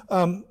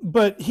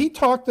 But he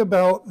talked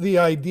about the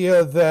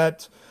idea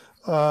that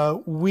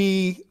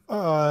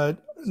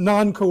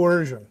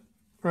non-coercion,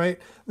 right?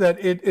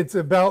 That it's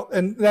about,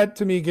 and that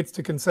to me gets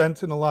to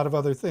consent and a lot of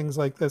other things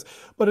like this.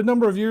 But a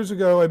number of years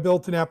ago, I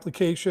built an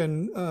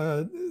application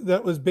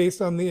that was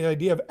based on the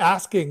idea of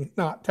asking,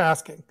 not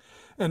tasking.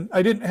 And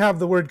I didn't have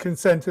the word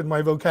consent in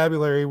my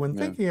vocabulary when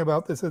thinking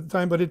about this at the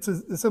time, but it's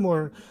a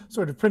similar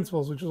sort of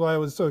principles, which is why I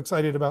was so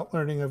excited about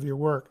learning of your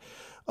work.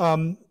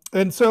 And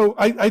so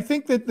I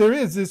think that there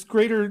is this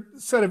greater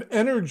set of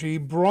energy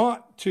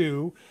brought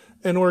to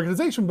an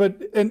organization, but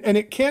and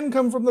it can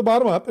come from the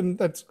bottom up, and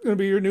that's going to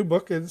be your new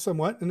book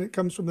somewhat, and it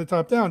comes from the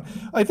top down.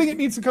 I think it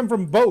needs to come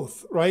from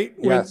both, right?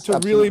 Yes, to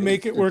really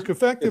make it work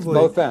effectively. It's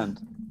both end.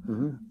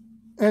 Mm-hmm.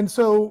 And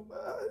so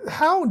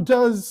how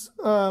does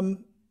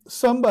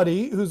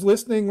somebody who's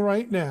listening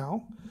right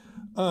now,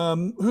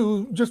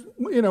 who just,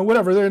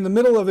 whatever, they're in the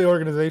middle of the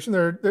organization,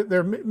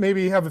 they're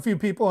maybe have a few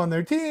people on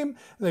their team,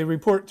 they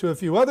report to a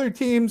few other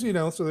teams,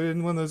 so they're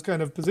in one of those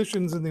kind of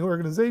positions in the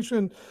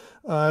organization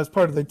as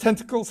part of the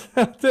tentacles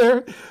out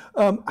there.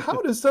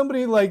 How does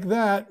somebody like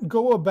that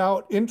go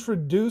about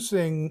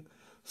introducing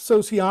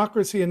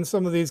sociocracy in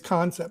some of these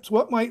concepts?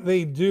 What might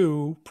they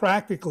do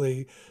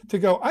practically to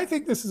go, I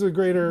think this is a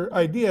greater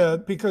idea,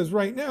 because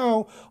right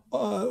now,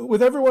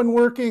 with everyone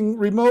working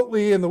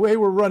remotely and the way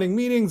we're running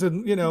meetings,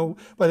 and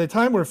by the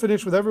time we're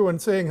finished with everyone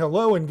saying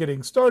hello and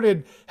getting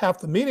started, half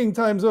the meeting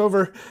time's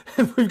over,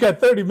 and we've got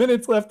 30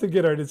 minutes left to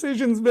get our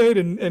decisions made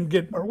and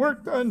get our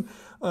work done.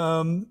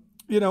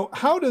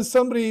 how does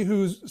somebody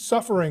who's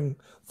suffering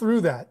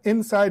through that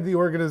inside the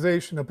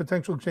organization, a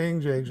potential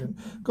change agent,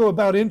 go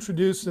about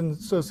introducing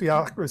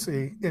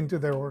sociocracy into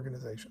their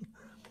organization?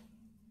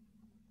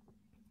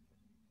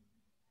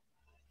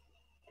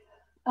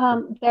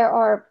 There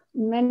are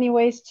many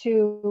ways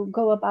to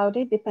go about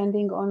it,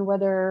 depending on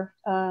whether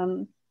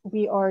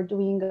we are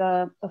doing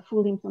a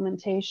full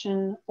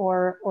implementation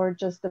or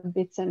just the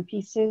bits and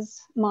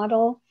pieces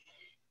model.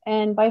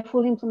 And by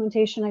full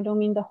implementation, I don't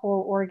mean the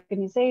whole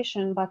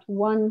organization, but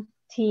one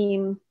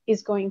team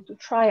is going to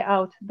try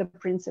out the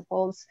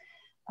principles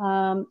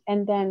and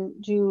then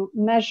do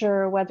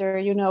measure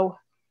whether,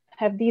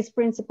 have these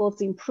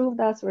principles improved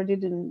us or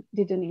didn't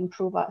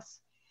improve us.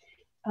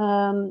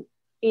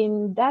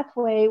 In that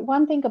way,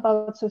 one thing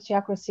about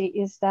sociocracy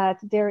is that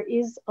there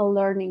is a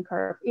learning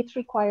curve. It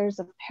requires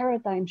a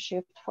paradigm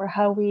shift for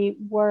how we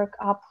work,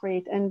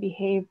 operate, and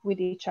behave with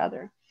each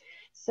other.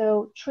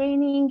 So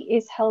training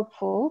is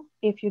helpful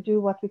if you do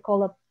what we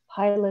call a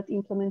pilot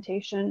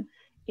implementation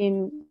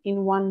in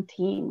one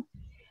team.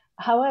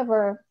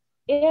 However,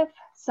 if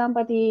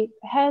somebody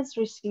has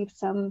received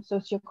some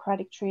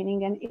sociocratic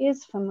training and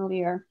is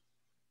familiar,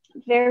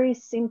 very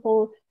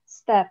simple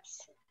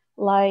steps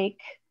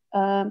like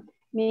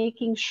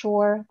making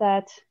sure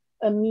that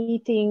a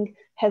meeting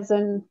has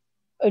an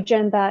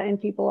agenda and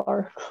people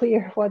are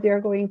clear what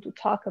they're going to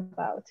talk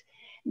about.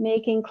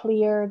 Making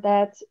clear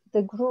that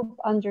the group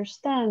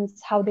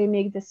understands how they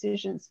make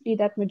decisions, be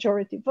that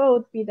majority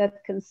vote, be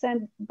that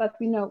consent, but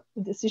we know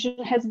the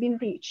decision has been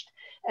reached,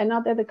 and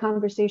not that the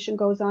conversation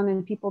goes on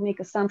and people make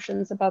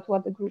assumptions about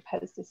what the group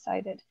has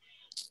decided.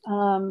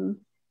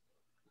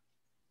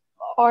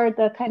 Are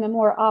the kind of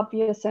more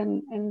obvious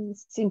and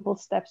simple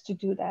steps to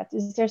do that.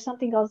 Is there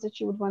something else that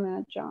you would want to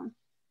add, John?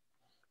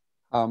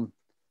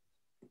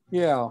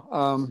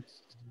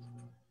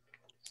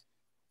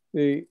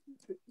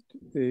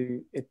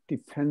 It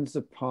depends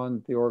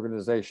upon the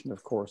organization,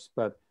 of course,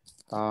 but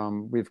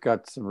we've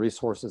got some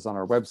resources on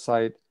our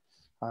website.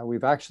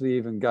 We've actually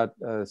even got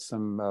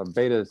some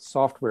beta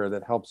software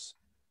that helps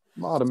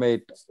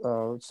automate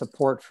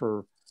support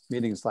for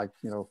meetings like,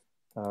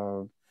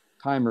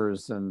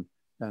 timers and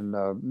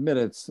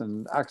minutes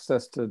and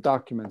access to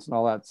documents and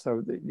all that,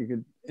 so that you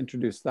could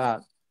introduce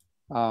that.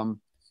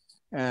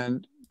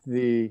 And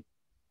the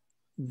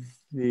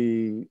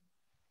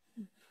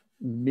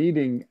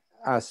meeting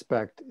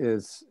aspect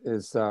is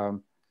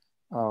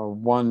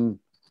one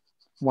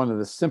of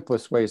the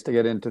simplest ways to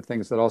get into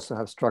things that also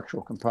have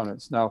structural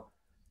components. Now,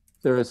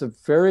 there is a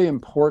very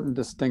important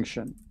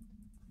distinction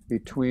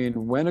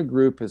between when a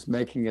group is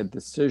making a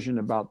decision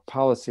about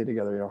policy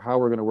together, how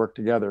we're going to work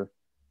together,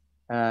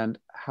 and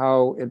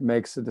how it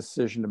makes a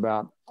decision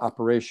about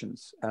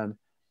operations. And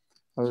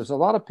there's a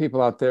lot of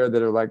people out there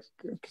that are like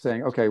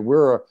saying, okay,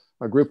 we're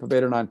a group of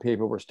 8 or 9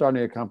 people, we're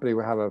starting a company,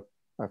 we have a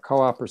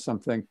co-op or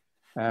something,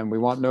 and we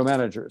want no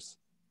managers.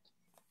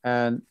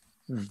 And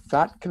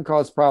that can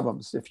cause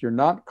problems. If you're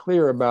not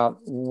clear about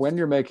when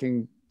you're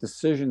making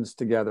decisions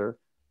together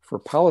for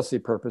policy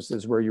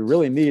purposes, where you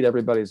really need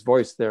everybody's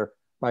voice there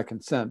by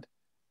consent,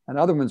 and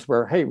other ones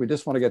where, hey, we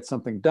just want to get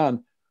something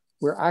done,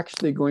 we're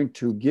actually going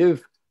to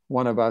give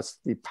one of us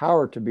the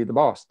power to be the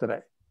boss today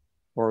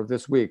or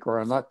this week or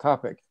on that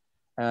topic.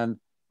 And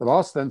the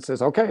boss then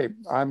says, okay,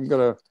 I'm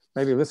going to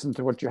maybe listen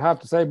to what you have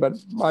to say, but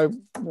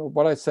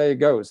what I say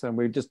goes, and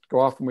we just go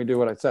off and we do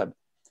what I said.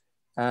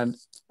 And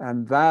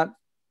that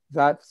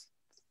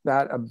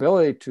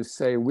ability to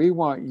say, we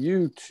want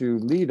you to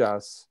lead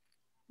us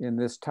in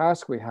this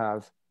task we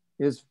have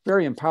is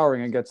very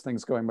empowering and gets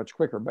things going much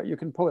quicker, but you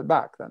can pull it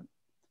back then.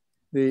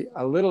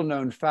 A little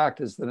known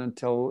fact is that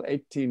until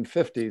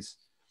 1850s,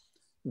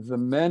 the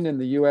men in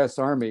the US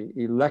Army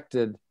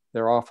elected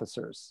their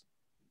officers.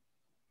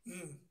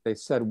 They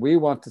said, we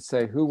want to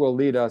say who will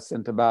lead us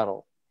into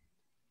battle.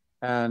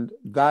 And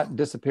that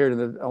disappeared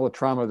in all the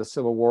trauma of the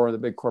Civil War and the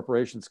big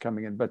corporations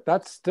coming in. But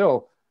that's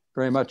still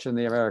very much in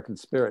the American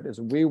spirit, is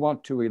we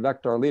want to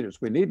elect our leaders.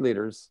 We need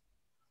leaders,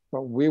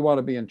 but we want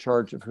to be in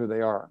charge of who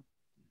they are.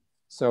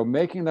 So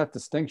making that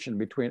distinction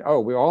between,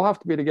 we all have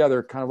to be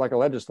together, kind of like a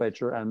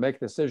legislature, and make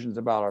decisions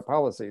about our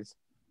policies,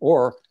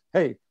 or,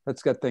 hey,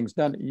 let's get things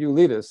done, you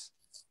lead us.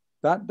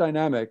 That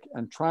dynamic,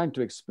 and trying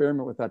to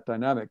experiment with that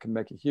dynamic, can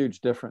make a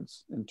huge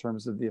difference in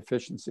terms of the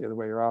efficiency of the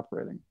way you're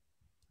operating.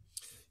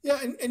 Yeah,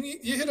 and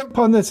you hit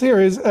upon this here,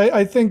 is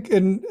I think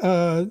in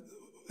some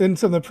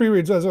of the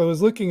pre-reads as I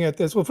was looking at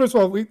this, well, first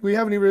of all, we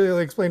haven't even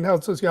really explained how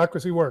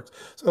sociocracy works.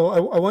 So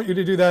I want you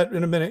to do that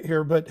in a minute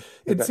here, but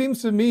it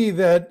seems to me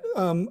that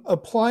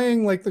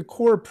applying like the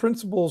core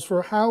principles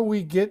for how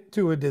we get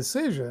to a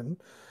decision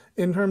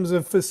in terms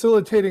of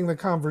facilitating the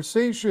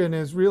conversation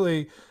is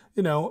really,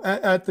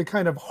 at the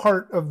kind of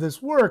heart of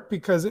this work,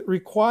 because it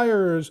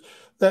requires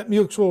that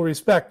mutual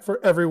respect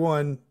for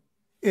everyone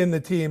in the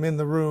team, in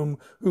the room,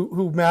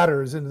 who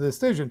matters in the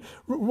decision.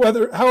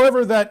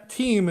 However that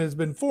team has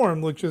been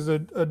formed, which is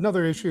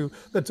another issue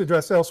that's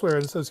addressed elsewhere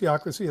in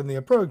sociocracy, and the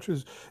approach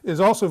is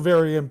also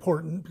very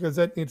important, because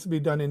that needs to be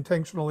done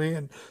intentionally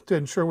and to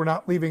ensure we're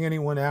not leaving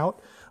anyone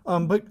out.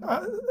 But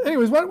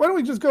anyways, why don't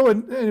we just go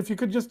and if you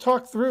could just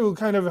talk through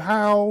kind of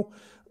how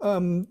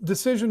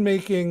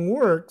decision-making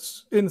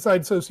works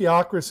inside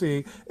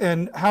sociocracy,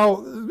 and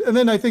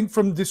then I think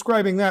from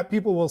describing that,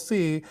 people will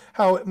see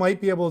how it might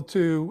be able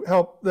to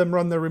help them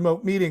run their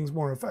remote meetings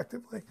more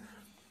effectively.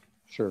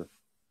 Sure.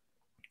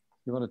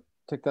 You want to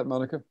take that,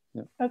 Monika?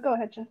 Yeah. Oh, go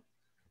ahead, Jeff.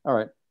 All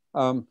right.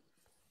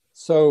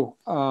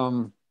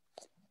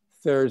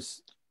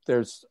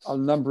 There's a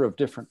number of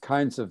different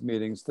kinds of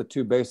meetings. The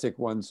two basic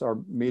ones are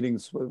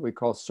meetings, what we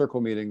call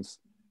circle meetings,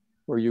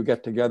 where you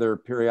get together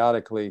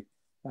periodically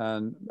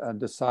and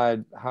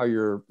decide how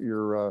you're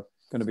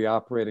going to be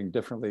operating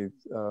differently,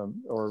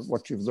 or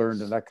what you've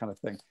learned and that kind of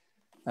thing.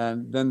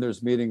 And then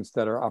there's meetings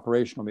that are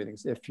operational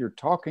meetings. If you're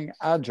talking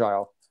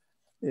agile,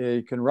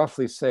 you can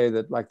roughly say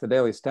that, like, the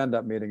daily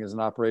stand-up meeting is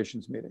an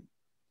operations meeting,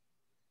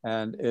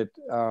 and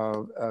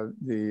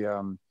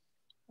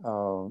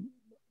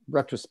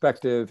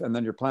retrospective and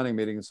then your planning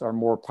meetings are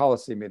more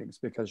policy meetings,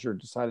 because you're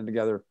deciding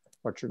together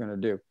what you're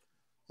going to do.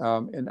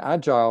 In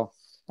agile,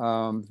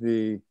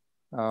 the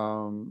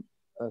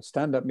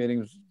stand-up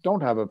meetings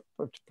don't have a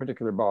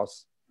particular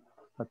boss,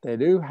 but they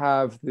do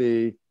have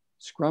the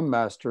scrum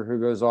master who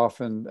goes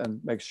off and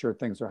makes sure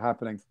things are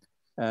happening.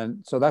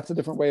 And so that's a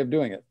different way of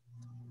doing it.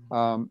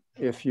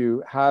 If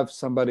you have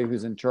somebody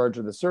who's in charge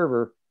of the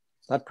server,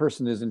 that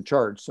person is in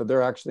charge. So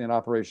they're actually an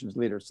operations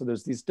leader. So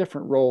there's these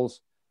different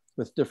roles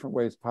with different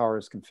ways power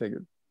is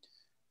configured.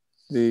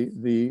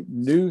 The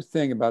new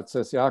thing about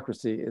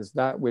sociocracy is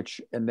that which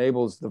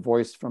enables the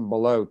voice from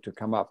below to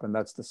come up, and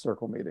that's the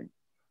circle meeting,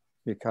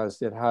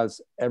 because it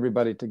has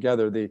everybody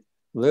together.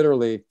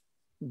 Literally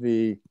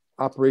the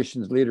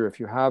operations leader, if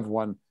you have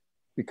one,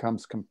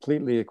 becomes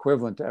completely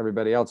equivalent to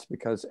everybody else,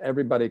 because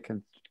everybody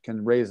can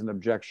raise an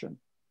objection.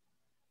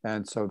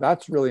 And so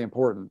that's really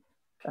important.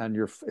 And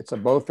it's a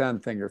both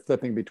end thing. You're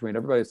flipping between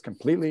everybody's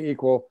completely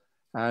equal,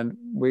 and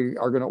we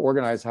are going to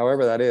organize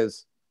however that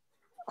is,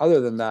 other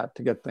than that,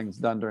 to get things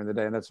done during the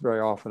day. And that's very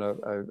often a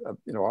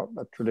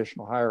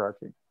traditional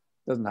hierarchy. It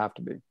doesn't have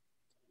to be.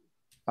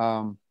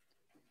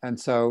 And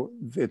so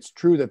it's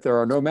true that there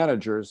are no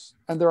managers,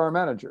 and there are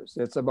managers.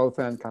 It's a both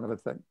end kind of a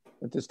thing.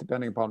 It's just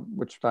depending upon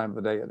which time of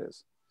the day it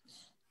is.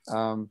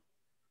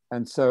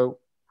 And so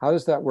how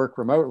does that work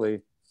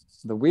remotely?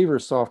 The Weaver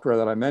software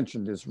that I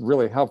mentioned is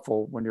really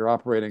helpful when you're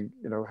operating,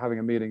 having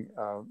a meeting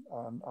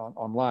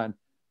online.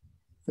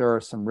 There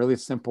are some really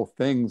simple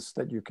things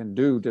that you can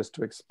do just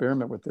to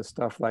experiment with this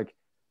stuff, like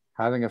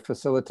having a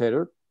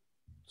facilitator,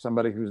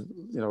 somebody who's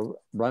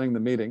running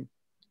the meeting,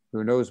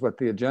 who knows what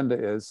the agenda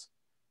is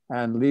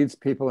and leads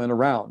people in a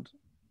round.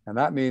 And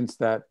that means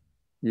that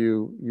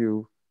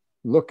you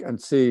look and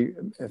see.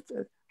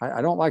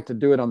 I don't like to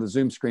do it on the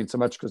Zoom screen so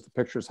much because the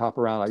pictures hop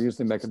around. I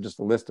usually make just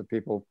a list of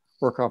people,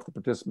 work off the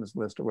participants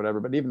list or whatever,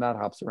 but even that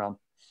hops around.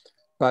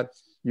 But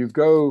you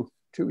go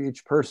to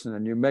each person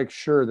and you make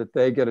sure that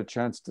they get a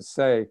chance to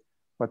say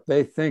what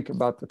they think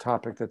about the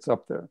topic that's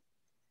up there.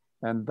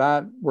 And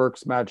that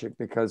works magic,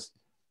 because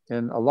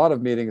in a lot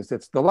of meetings,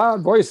 it's the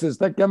loud voices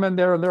that come in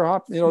there and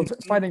they're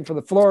fighting for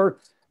the floor,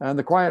 and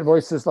the quiet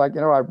voices like,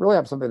 I really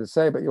have something to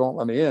say, but you won't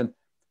let me in.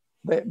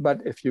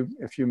 But if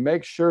you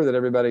make sure that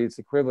everybody is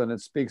equivalent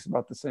and speaks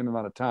about the same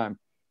amount of time,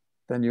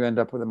 then you end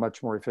up with a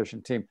much more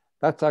efficient team.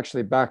 That's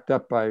actually backed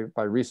up by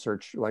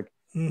research. Like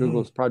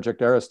Google's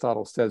Project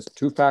Aristotle says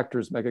 2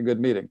 factors make a good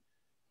meeting.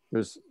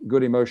 There's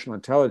good emotional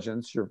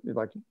intelligence, you're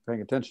like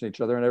paying attention to each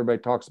other, and everybody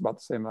talks about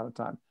the same amount of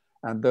time.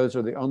 And those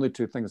are the only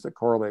 2 things that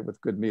correlate with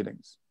good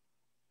meetings.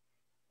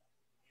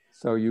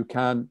 So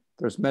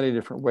there's many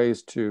different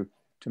ways to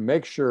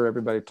make sure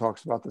everybody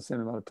talks about the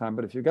same amount of time.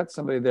 But if you get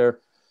somebody there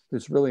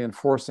who's really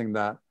enforcing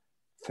that,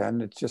 then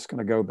it's just going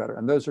to go better.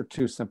 And those are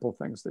 2 simple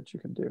things that you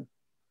can do.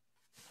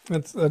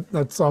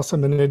 That's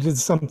awesome, and it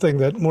is something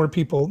that more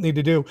people need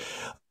to do,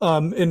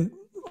 on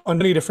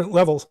many different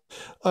levels.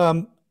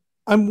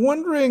 I'm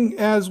wondering,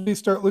 as we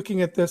start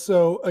looking at this,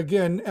 so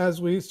again,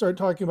 as we start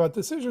talking about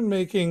decision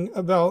making,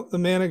 about the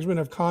management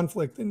of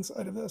conflict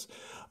inside of this,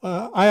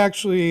 I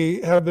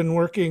actually have been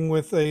working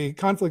with a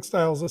conflict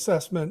styles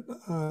assessment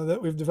that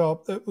we've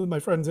developed with my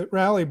friends at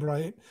Rally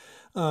Bright.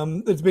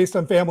 It's based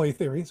on family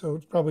theory, so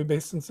it's probably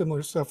based on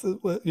similar stuff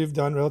that you've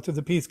done relative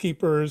to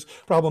peacekeepers,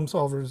 problem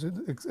solvers,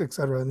 et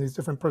cetera. And these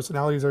different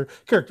personalities are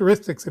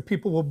characteristics that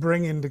people will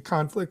bring into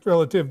conflict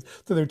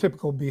relative to their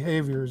typical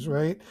behaviors,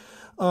 right?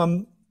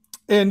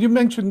 And you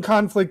mentioned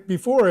conflict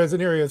before as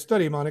an area of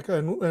study, Monika,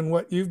 and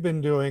what you've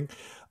been doing.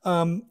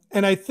 And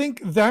I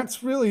think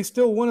that's really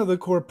still one of the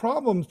core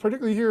problems,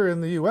 particularly here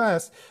in the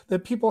US,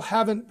 that people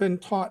haven't been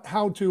taught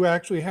how to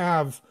actually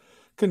have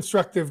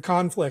constructive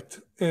conflict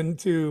and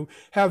to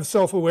have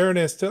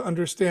self-awareness, to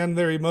understand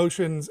their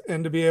emotions,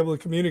 and to be able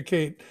to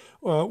communicate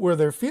where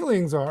their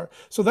feelings are.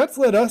 So that's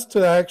led us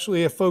to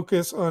actually a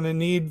focus on a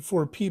need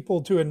for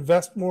people to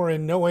invest more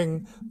in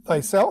knowing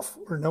thyself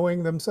or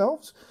knowing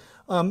themselves.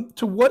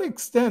 To what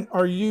extent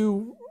are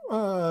you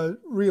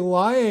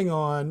relying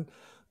on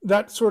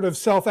that sort of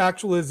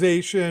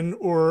self-actualization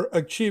or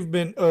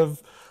achievement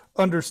of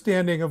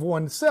understanding of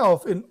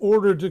oneself in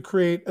order to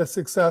create a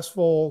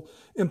successful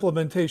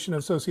implementation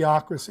of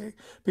sociocracy?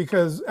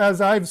 Because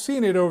as I've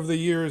seen it over the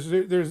years,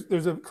 there's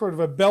a sort of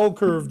a bell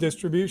curve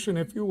distribution,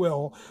 if you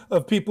will,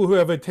 of people who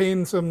have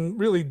attained some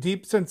really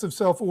deep sense of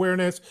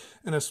self-awareness,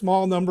 and a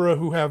small number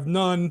who have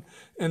none,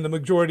 and the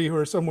majority who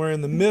are somewhere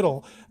in the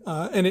middle.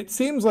 And it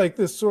seems like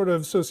this sort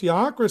of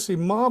sociocracy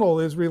model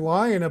is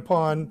relying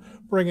upon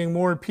bringing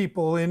more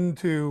people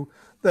into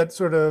that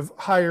sort of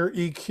higher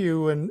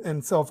EQ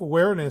and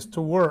self-awareness to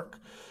work.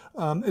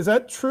 Is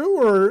that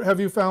true, or have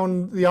you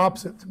found the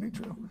opposite to be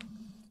true?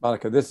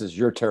 Monika, this is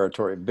your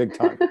territory, big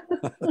time.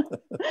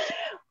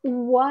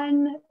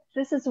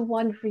 This is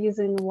one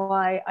reason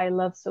why I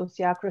love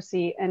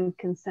sociocracy and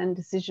consent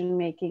decision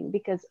making,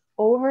 because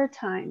over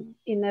time,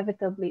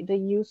 inevitably, the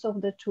use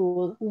of the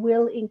tool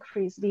will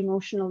increase the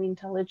emotional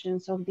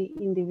intelligence of the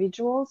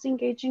individuals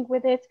engaging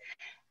with it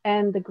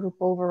and the group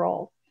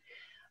overall.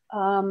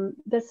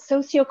 The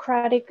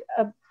sociocratic,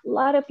 a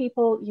lot of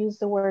people use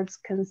the words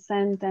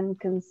consent and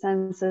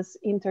consensus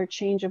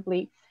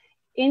interchangeably.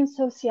 In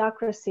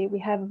sociocracy, we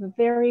have a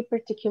very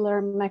particular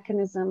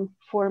mechanism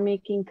for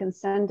making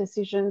consent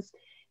decisions,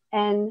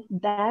 and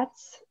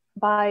that's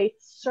by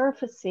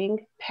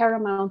surfacing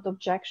paramount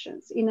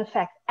objections. In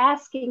effect,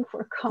 asking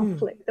for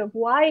conflict of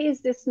why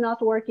is this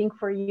not working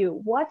for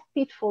you? What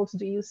pitfalls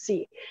do you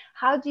see?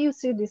 How do you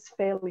see this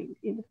failing?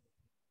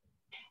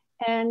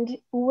 And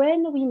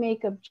when we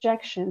make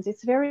objections,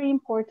 it's very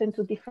important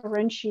to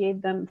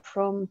differentiate them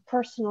from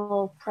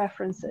personal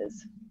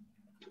preferences.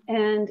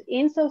 And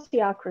in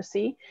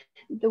sociocracy,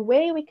 the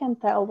way we can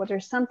tell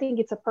whether something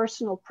is a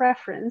personal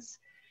preference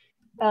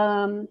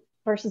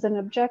versus an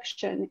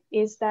objection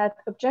is that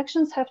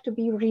objections have to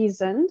be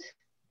reasoned.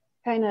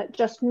 Kind of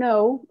just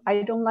no,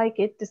 I don't like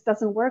it, this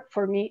doesn't work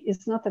for me,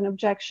 is not an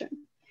objection.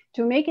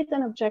 To make it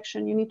an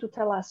objection, you need to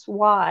tell us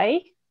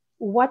why,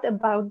 what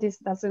about this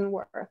doesn't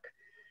work.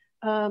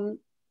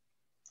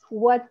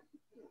 What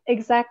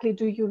exactly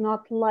do you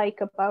not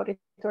like about it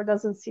or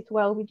doesn't sit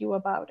well with you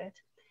about it?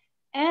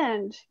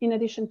 And in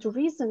addition to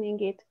reasoning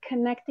it,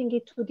 connecting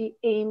it to the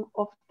aim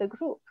of the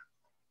group.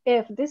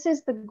 If this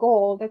is the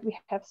goal that we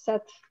have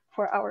set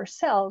for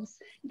ourselves,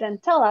 then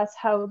tell us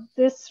how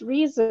this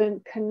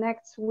reason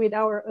connects with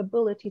our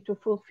ability to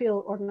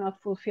fulfill or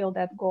not fulfill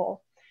that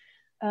goal.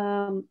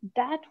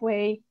 That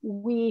way,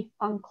 we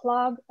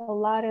unclog a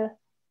lot of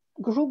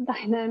group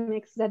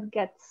dynamics that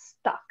get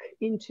stuck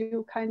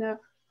into kind of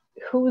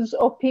whose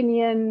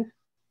opinion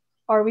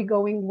are we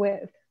going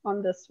with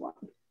on this one.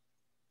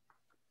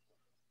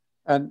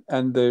 And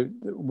the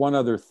one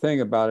other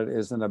thing about it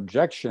is an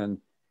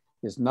objection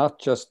is not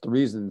just the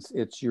reasons,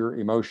 it's your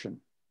emotion.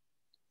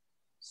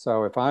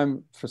 So if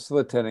I'm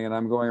facilitating and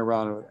I'm going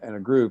around in a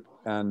group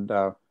and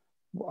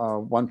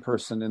one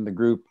person in the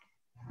group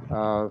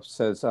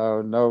says,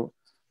 oh,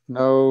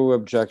 no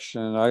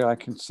objection, I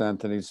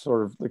consent, and he's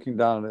sort of looking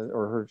down at it,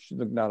 or her, she's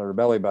looking down at her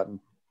belly button,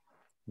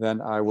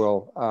 then I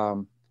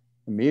will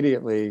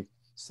immediately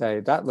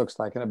say, that looks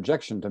like an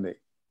objection to me.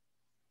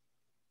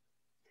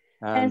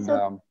 And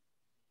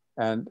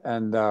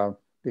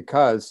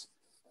because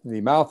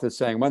the mouth is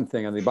saying one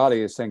thing and the body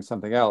is saying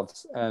something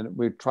else, and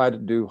we try to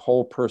do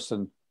whole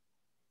person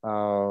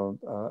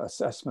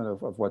assessment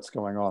of what's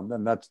going on,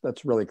 then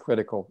that's really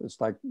critical. It's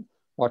like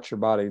watch your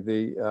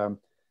body.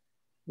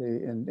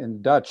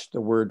 In Dutch,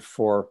 the word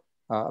for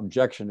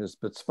objection is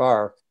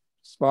bezwaar.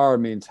 Bezwaar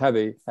means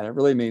heavy, and it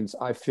really means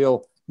I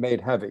feel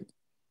made heavy.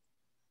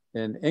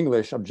 In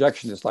English,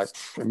 objection is like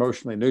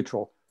emotionally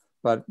neutral,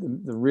 but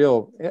the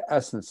real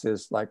essence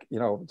is like,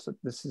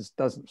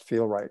 doesn't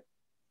feel right.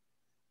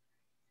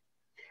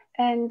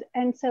 And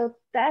so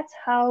that's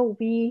how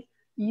we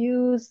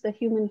use the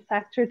human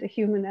factor, the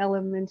human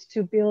element,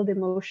 to build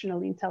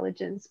emotional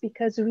intelligence,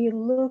 because we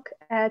look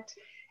at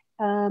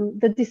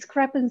the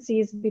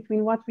discrepancies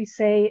between what we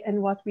say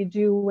and what we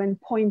do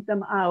and point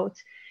them out.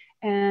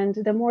 And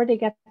the more they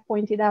get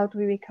pointed out,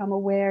 we become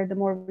aware. The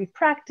more we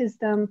practice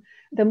them,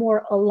 the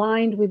more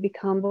aligned we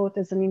become, both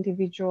as an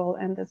individual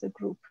and as a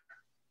group.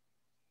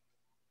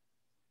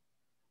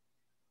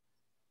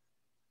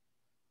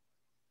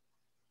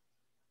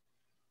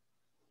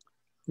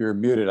 You're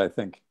muted, I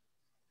think.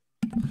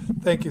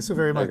 Thank you so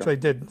very much. I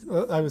did.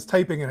 I was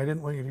typing and I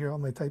didn't want you to hear all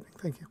my typing.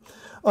 Thank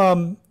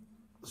you.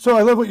 So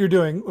I love what you're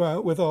doing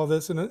with all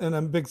this, and I'm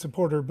a big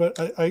supporter, but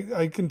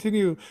I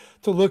continue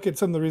to look at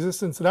some of the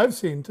resistance that I've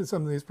seen to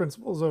some of these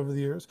principles over the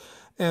years.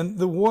 And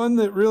the one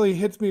that really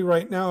hits me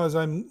right now as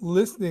I'm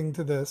listening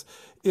to this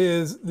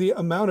is the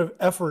amount of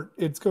effort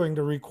it's going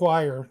to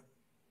require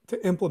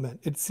to implement.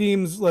 It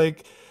seems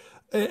like,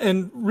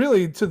 and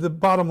really to the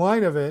bottom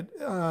line of it,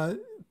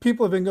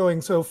 people have been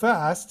going so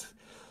fast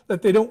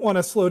that they don't want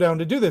to slow down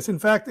to do this. In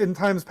fact, in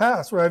times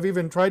past where I've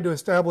even tried to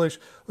establish,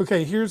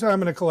 okay, here's how I'm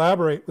going to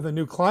collaborate with a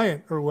new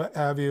client or what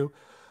have you,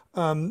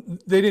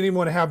 they didn't even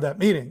want to have that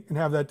meeting and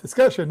have that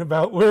discussion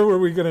about where were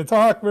we going to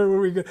talk,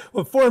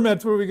 what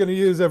formats were we going to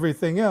use,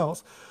 everything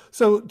else.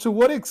 So to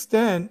what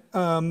extent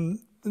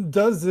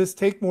does this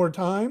take more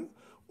time,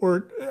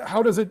 or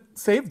how does it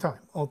save time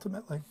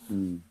ultimately?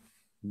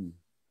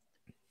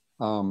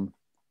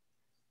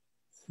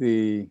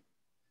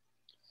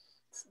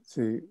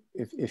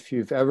 If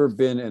you've ever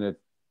been in an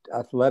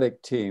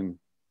athletic team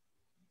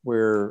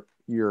where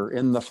you're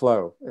in the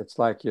flow, it's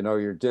like,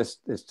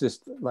 it's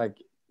just like,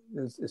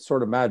 it's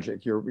sort of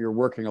magic. You're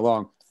working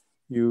along,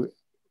 you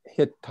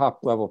hit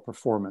top level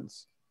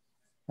performance,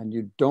 and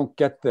you don't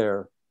get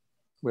there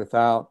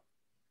without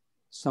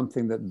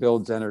something that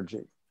builds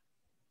energy.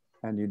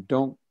 And you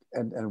don't,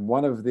 and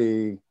one of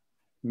the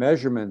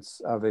measurements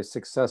of a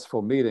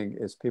successful meeting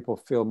is people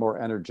feel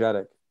more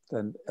energetic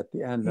than at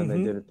the end than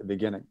they did at the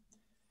beginning.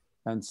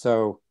 And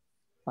so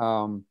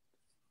and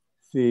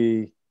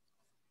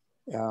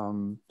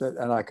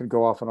I could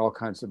go off on all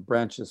kinds of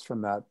branches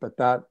from that, but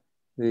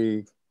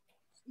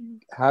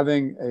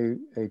having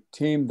a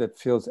team that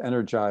feels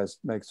energized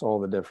makes all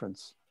the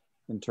difference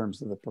in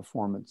terms of the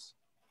performance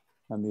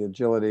and the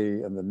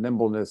agility and the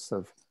nimbleness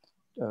of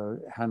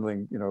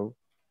handling,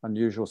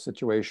 unusual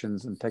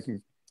situations and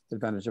taking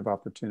advantage of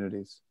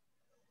opportunities.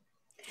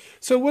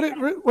 So what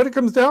it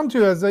comes down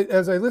to, as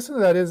I listen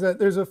to that, is that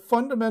there's a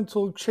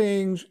fundamental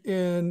change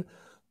in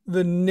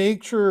the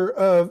nature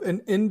of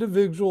an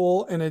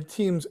individual and a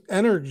team's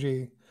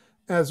energy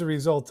as a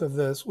result of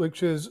this,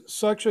 which is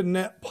such a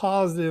net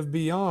positive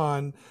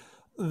beyond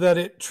that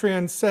it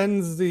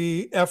transcends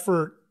the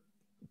effort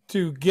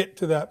to get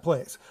to that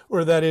place,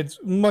 or that it's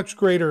much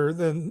greater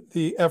than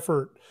the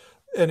effort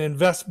and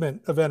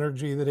investment of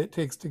energy that it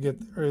takes to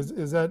get there.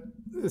 Is that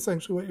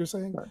essentially what you're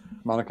saying? Right.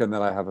 Monika, and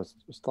then I have a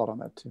thought on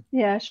that too.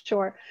 Yeah,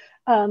 sure.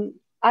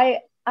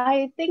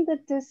 I think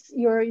that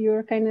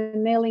you're kind of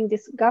nailing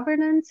this.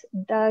 Governance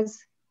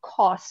does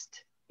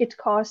cost. It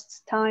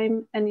costs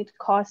time and it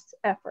costs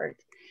effort.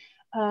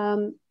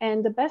 And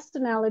the best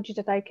analogy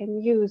that I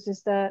can use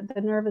is the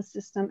nervous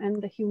system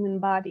and the human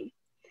body.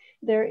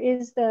 There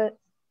is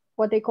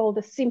what they call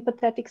the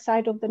sympathetic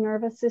side of the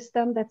nervous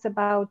system. That's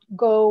about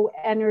go,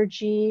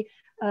 energy,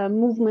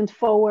 movement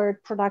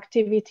forward,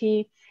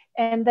 productivity.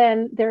 And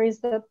then there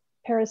is the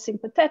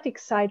parasympathetic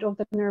side of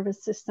the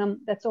nervous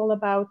system. That's all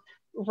about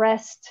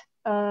rest,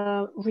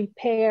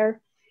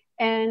 repair.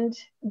 And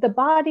the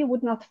body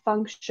would not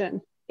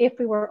function if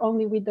we were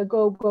only with the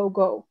go, go,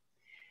 go.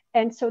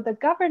 And so the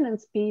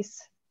governance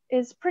piece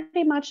is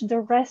pretty much the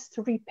rest,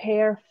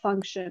 repair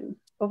function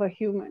of a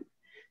human.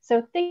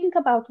 So think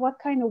about what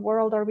kind of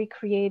world are we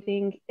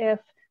creating if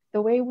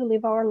the way we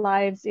live our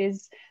lives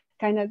is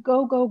kind of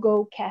go, go,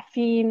 go,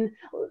 caffeine,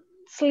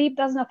 sleep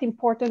does not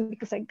important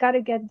because I got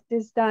to get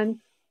this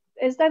done.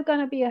 Is that going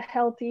to be a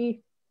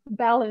healthy,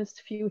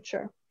 balanced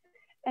future?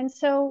 And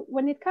so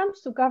when it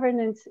comes to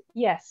governance,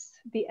 yes,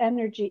 the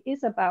energy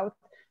is about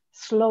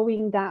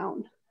slowing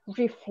down,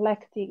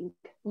 reflecting,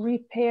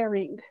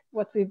 repairing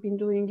what we've been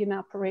doing in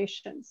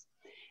operations.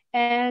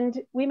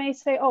 And we may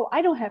say, oh,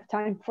 I don't have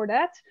time for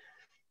that.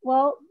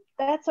 Well,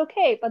 that's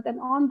okay. But then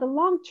on the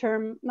long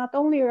term, not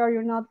only are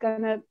you not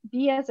going to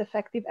be as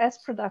effective, as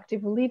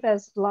productive, live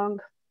as long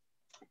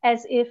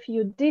as if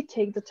you did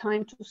take the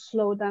time to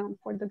slow down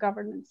for the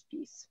governance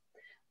piece.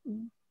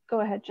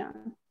 Go ahead,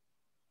 John.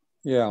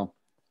 Yeah,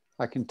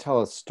 I can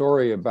tell a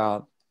story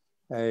about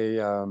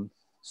a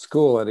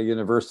school at a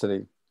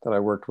university that I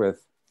worked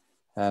with.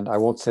 And I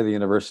won't say the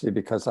university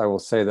because I will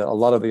say that a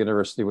lot of the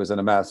university was in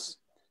a mess.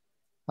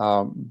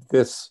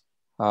 This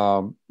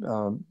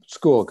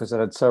school, because it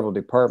had several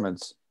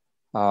departments,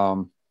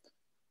 were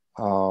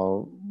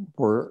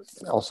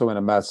also in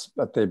a mess,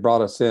 but they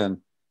brought us in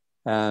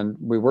and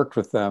we worked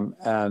with them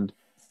and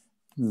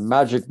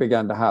magic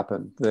began to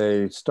happen.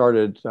 They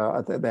started,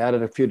 they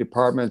added a few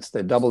departments,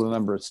 they doubled the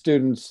number of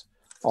students,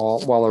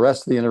 while the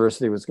rest of the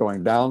university was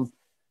going down.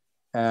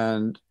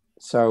 And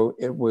so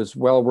it was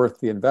well worth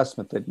the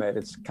investment they'd made.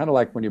 It's kind of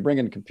like when you bring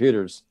in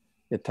computers,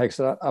 it takes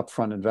an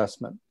upfront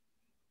investment.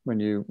 When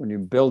you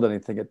build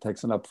anything, it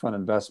takes an upfront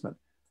investment.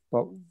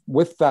 But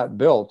with that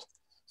built,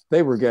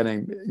 they were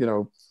getting,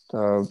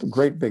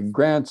 great big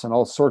grants and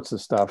all sorts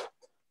of stuff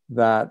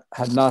that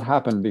had not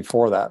happened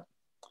before that.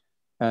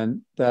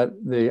 And that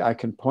I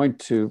can point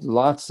to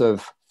lots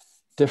of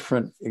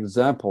different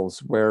examples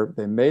where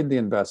they made the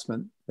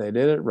investment, they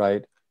did it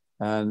right,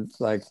 and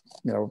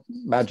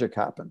magic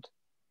happened.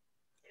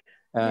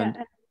 And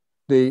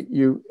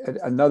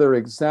another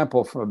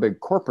example from a big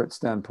corporate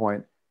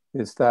standpoint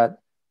is that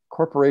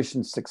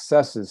corporation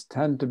successes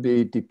tend to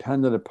be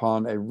dependent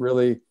upon a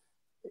really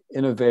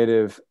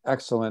innovative,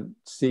 excellent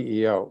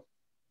CEO.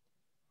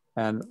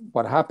 And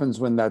what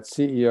happens when that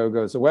CEO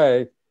goes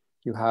away,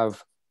 you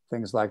have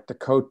things like the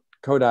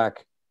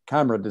Kodak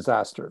camera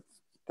disaster.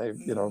 They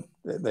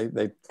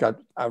got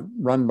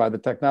run by the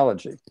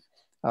technology.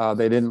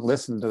 They didn't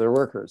listen to their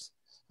workers.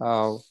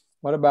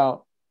 What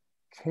about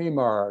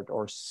Kmart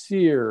or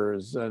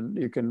Sears, and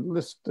you can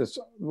list this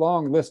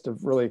long list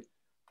of really,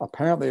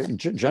 apparently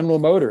General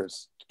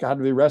Motors got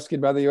to be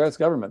rescued by the US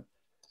government.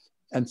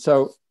 And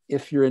so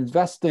if you're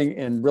investing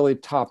in really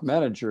top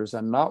managers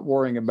and not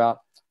worrying about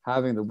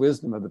having the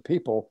wisdom of the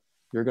people,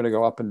 you're going to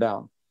go up and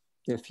down.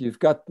 If you've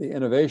got the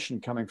innovation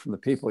coming from the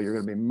people, you're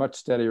going to be much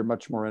steadier,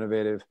 much more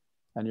innovative,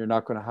 and you're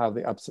not going to have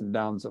the ups and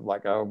downs of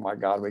like, oh my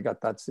God, we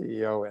got that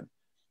CEO in.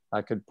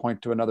 I could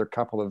point to another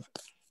couple of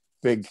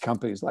big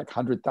companies, like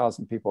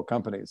 100,000 people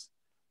companies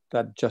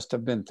that just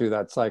have been through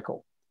that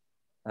cycle.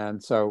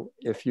 And so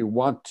if you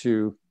want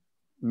to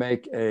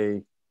make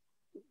an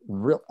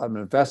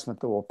investment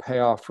that will pay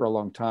off for a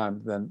long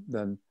time,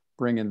 then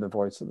bring in the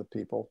voice of the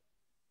people.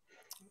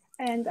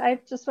 And I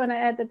just want to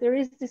add that there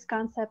is this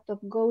concept of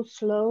go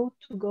slow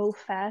to go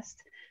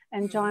fast.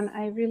 And John,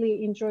 I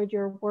really enjoyed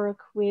your work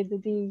with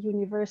the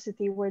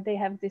university where they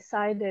have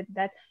decided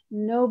that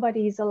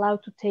nobody is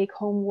allowed to take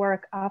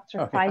homework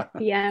after 5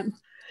 p.m.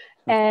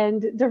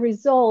 And the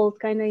result,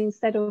 kind of,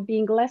 instead of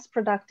being less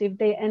productive,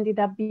 they ended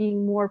up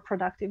being more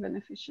productive and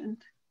efficient.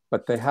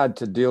 But they had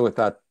to deal with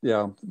that,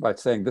 by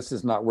saying, this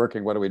is not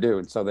working, what do we do?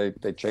 And so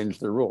they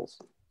changed their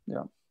rules.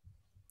 Yeah.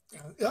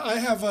 I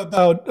have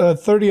about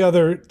 30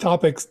 other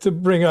topics to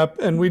bring up,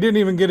 and we didn't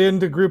even get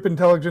into group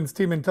intelligence,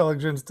 team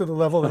intelligence to the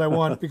level that I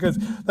want, because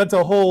that's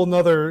a whole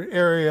nother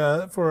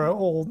area for a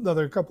whole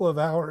nother couple of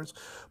hours.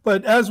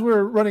 But as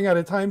we're running out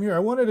of time here, I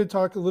wanted to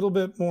talk a little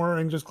bit more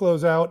and just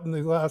close out in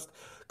the last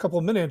couple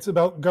of minutes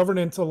about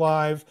governance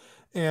alive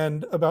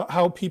and about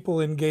how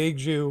people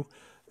engage you.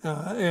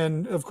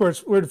 And of course,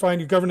 where to find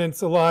you,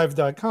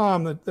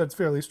 governancealive.com. That's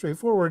fairly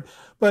straightforward.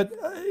 But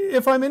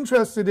if I'm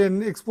interested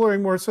in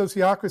exploring more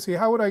sociocracy,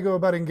 how would I go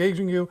about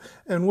engaging you,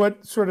 and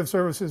what sort of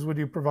services would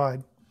you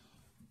provide?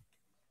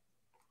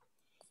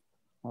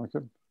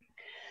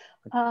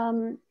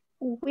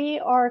 We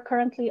are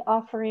currently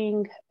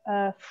offering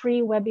free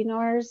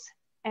webinars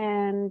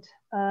and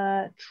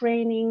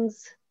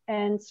trainings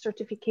and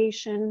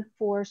certification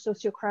for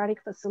sociocratic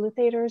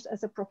facilitators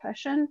as a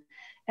profession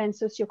and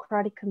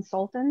sociocratic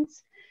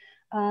consultants.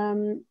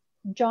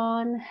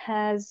 John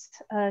has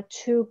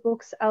 2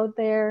 books out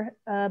there,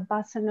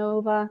 Bossa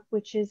Nova,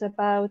 which is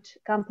about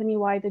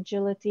company-wide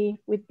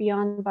agility with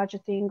beyond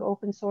budgeting,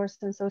 open source,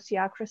 and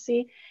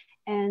sociocracy.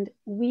 And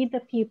We the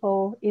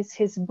People is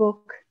his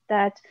book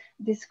that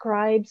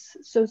describes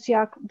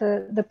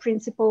the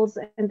principles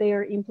and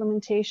their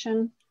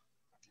implementation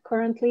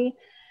currently.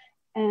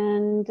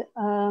 And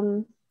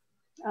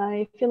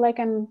I feel like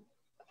I'm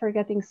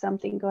forgetting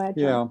something. Go ahead,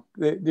 John.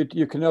 Yeah,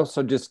 you can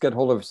also just get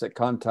hold of us at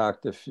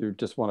contact. If you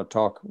just want to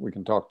talk, we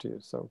can talk to you.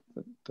 So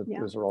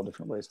those are all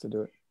different ways to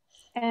do it.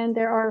 And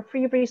there are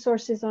free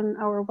resources on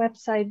our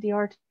website. The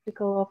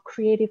article of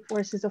Creative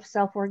Forces of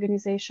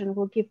Self-Organization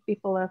will give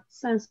people a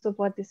sense of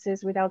what this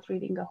is without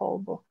reading a whole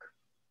book.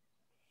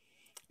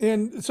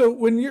 And so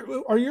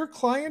are your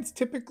clients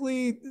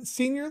typically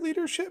senior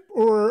leadership,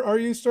 or are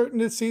you starting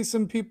to see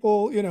some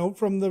people,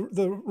 from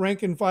the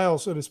rank and file,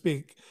 so to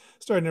speak,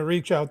 starting to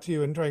reach out to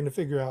you and trying to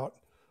figure out?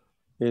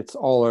 It's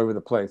all over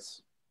the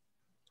place.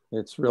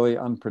 It's really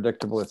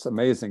unpredictable. It's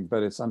amazing,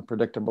 but it's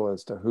unpredictable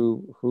as to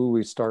who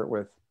we start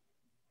with.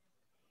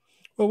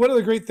 Well, one of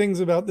the great things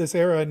about this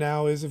era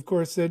now is, of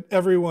course, that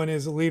everyone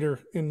is a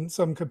leader in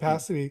some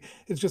capacity.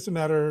 It's just a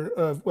matter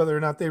of whether or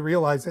not they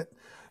realize it.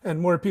 And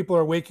more people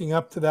are waking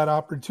up to that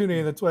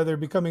opportunity. That's why they're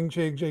becoming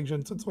change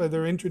agents. That's why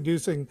they're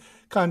introducing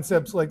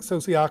concepts like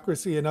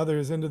sociocracy and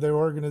others into their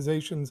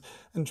organizations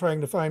and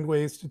trying to find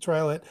ways to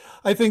trial it.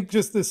 I think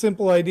just the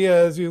simple idea,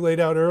 as you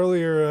laid out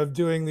earlier, of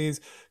doing these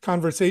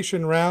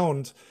conversation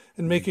rounds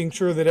and making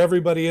sure that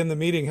everybody in the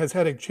meeting has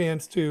had a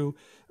chance to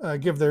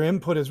give their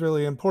input is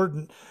really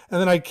important. And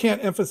then I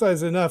can't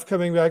emphasize enough,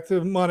 coming back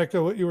to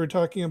Monika, what you were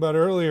talking about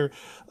earlier,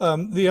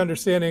 the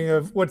understanding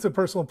of what's a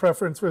personal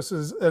preference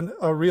versus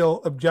a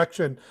real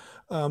objection.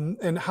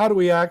 And how do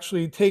we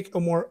actually take a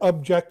more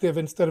objective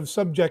instead of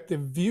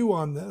subjective view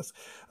on this?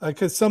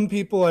 Because some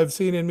people I've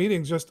seen in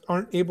meetings just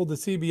aren't able to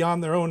see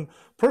beyond their own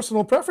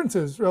personal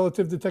preferences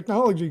relative to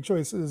technology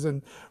choices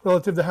and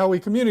relative to how we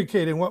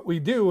communicate and what we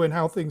do and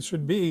how things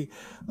should be.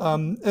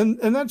 And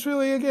that's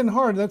really, again,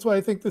 hard. That's why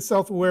I think the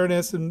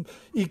self-awareness and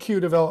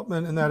EQ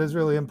development and that is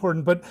really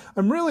important. But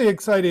I'm really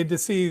excited to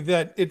see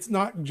that it's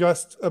not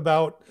just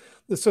about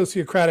the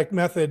sociocratic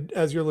method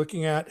as you're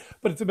looking at,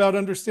 but it's about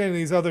understanding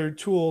these other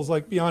tools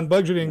like beyond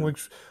budgeting,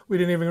 which we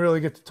didn't even really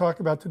get to talk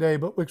about today,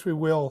 but which we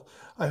will,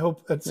 I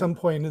hope, at some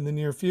point in the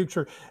near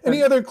future.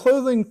 Any other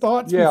closing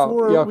thoughts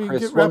before we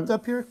Chris, get wrapped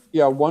up here?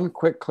 Yeah, one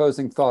quick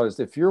closing thought is,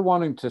 if you're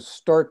wanting to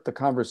start the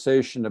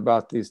conversation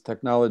about these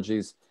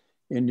technologies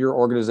in your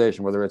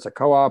organization, whether it's a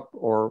co-op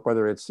or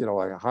whether it's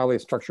like a highly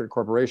structured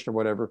corporation or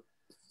whatever,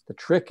 the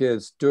trick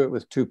is do it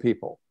with 2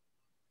 people.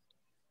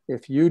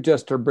 If you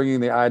just are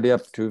bringing the idea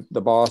up to the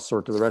boss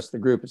or to the rest of the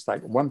group, it's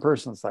like one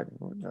person, it's like,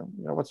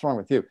 what's wrong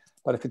with you?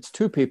 But if it's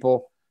 2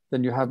 people,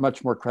 then you have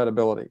much more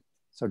credibility.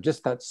 So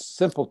just that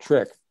simple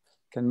trick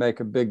can make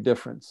a big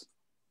difference.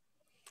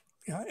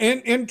 Yeah,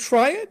 and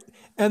try it,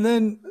 and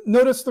then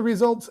notice the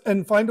results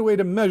and find a way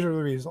to measure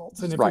the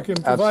results. And if Right, you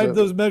can provide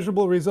absolutely. those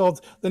measurable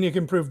results, then you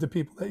can prove to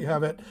people that you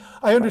have it.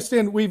 I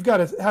understand we've got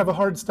to have a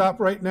hard stop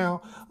right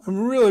now.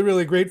 I'm really,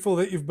 really grateful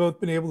that you've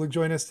both been able to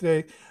join us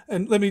today.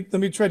 And let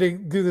me try to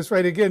do this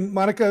right again.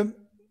 Monika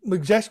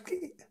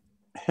Megyesi?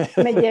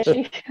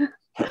 Megyesi.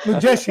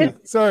 Megyesi,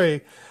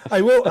 sorry.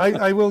 I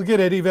will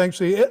get it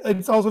eventually.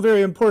 It's also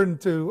very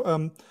important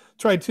to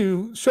try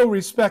to show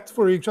respect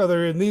for each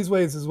other in these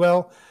ways as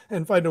well,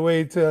 and find a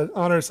way to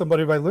honor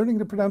somebody by learning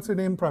to pronounce their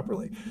name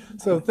properly.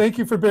 So thank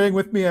you for bearing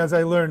with me as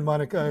I learn,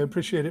 Monika. I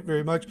appreciate it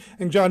very much.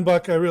 And John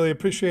Buck, I really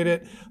appreciate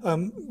it.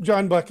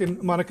 John Buck and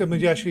Monika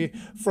Megyesi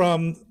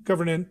from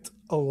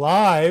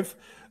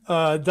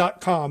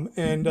governmentalive.com.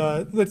 And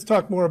let's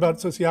talk more about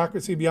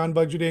sociocracy, beyond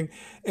budgeting,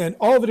 and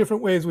all the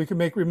different ways we can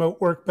make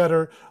remote work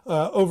better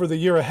over the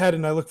year ahead.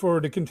 And I look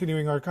forward to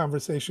continuing our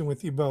conversation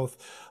with you both.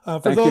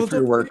 Thank you for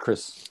your work,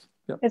 Chris.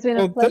 Yep. It's been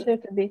a pleasure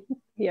to be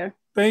here.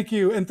 Thank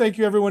you. And thank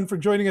you, everyone, for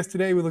joining us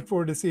today. We look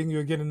forward to seeing you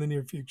again in the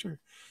near future.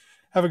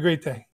 Have a great day.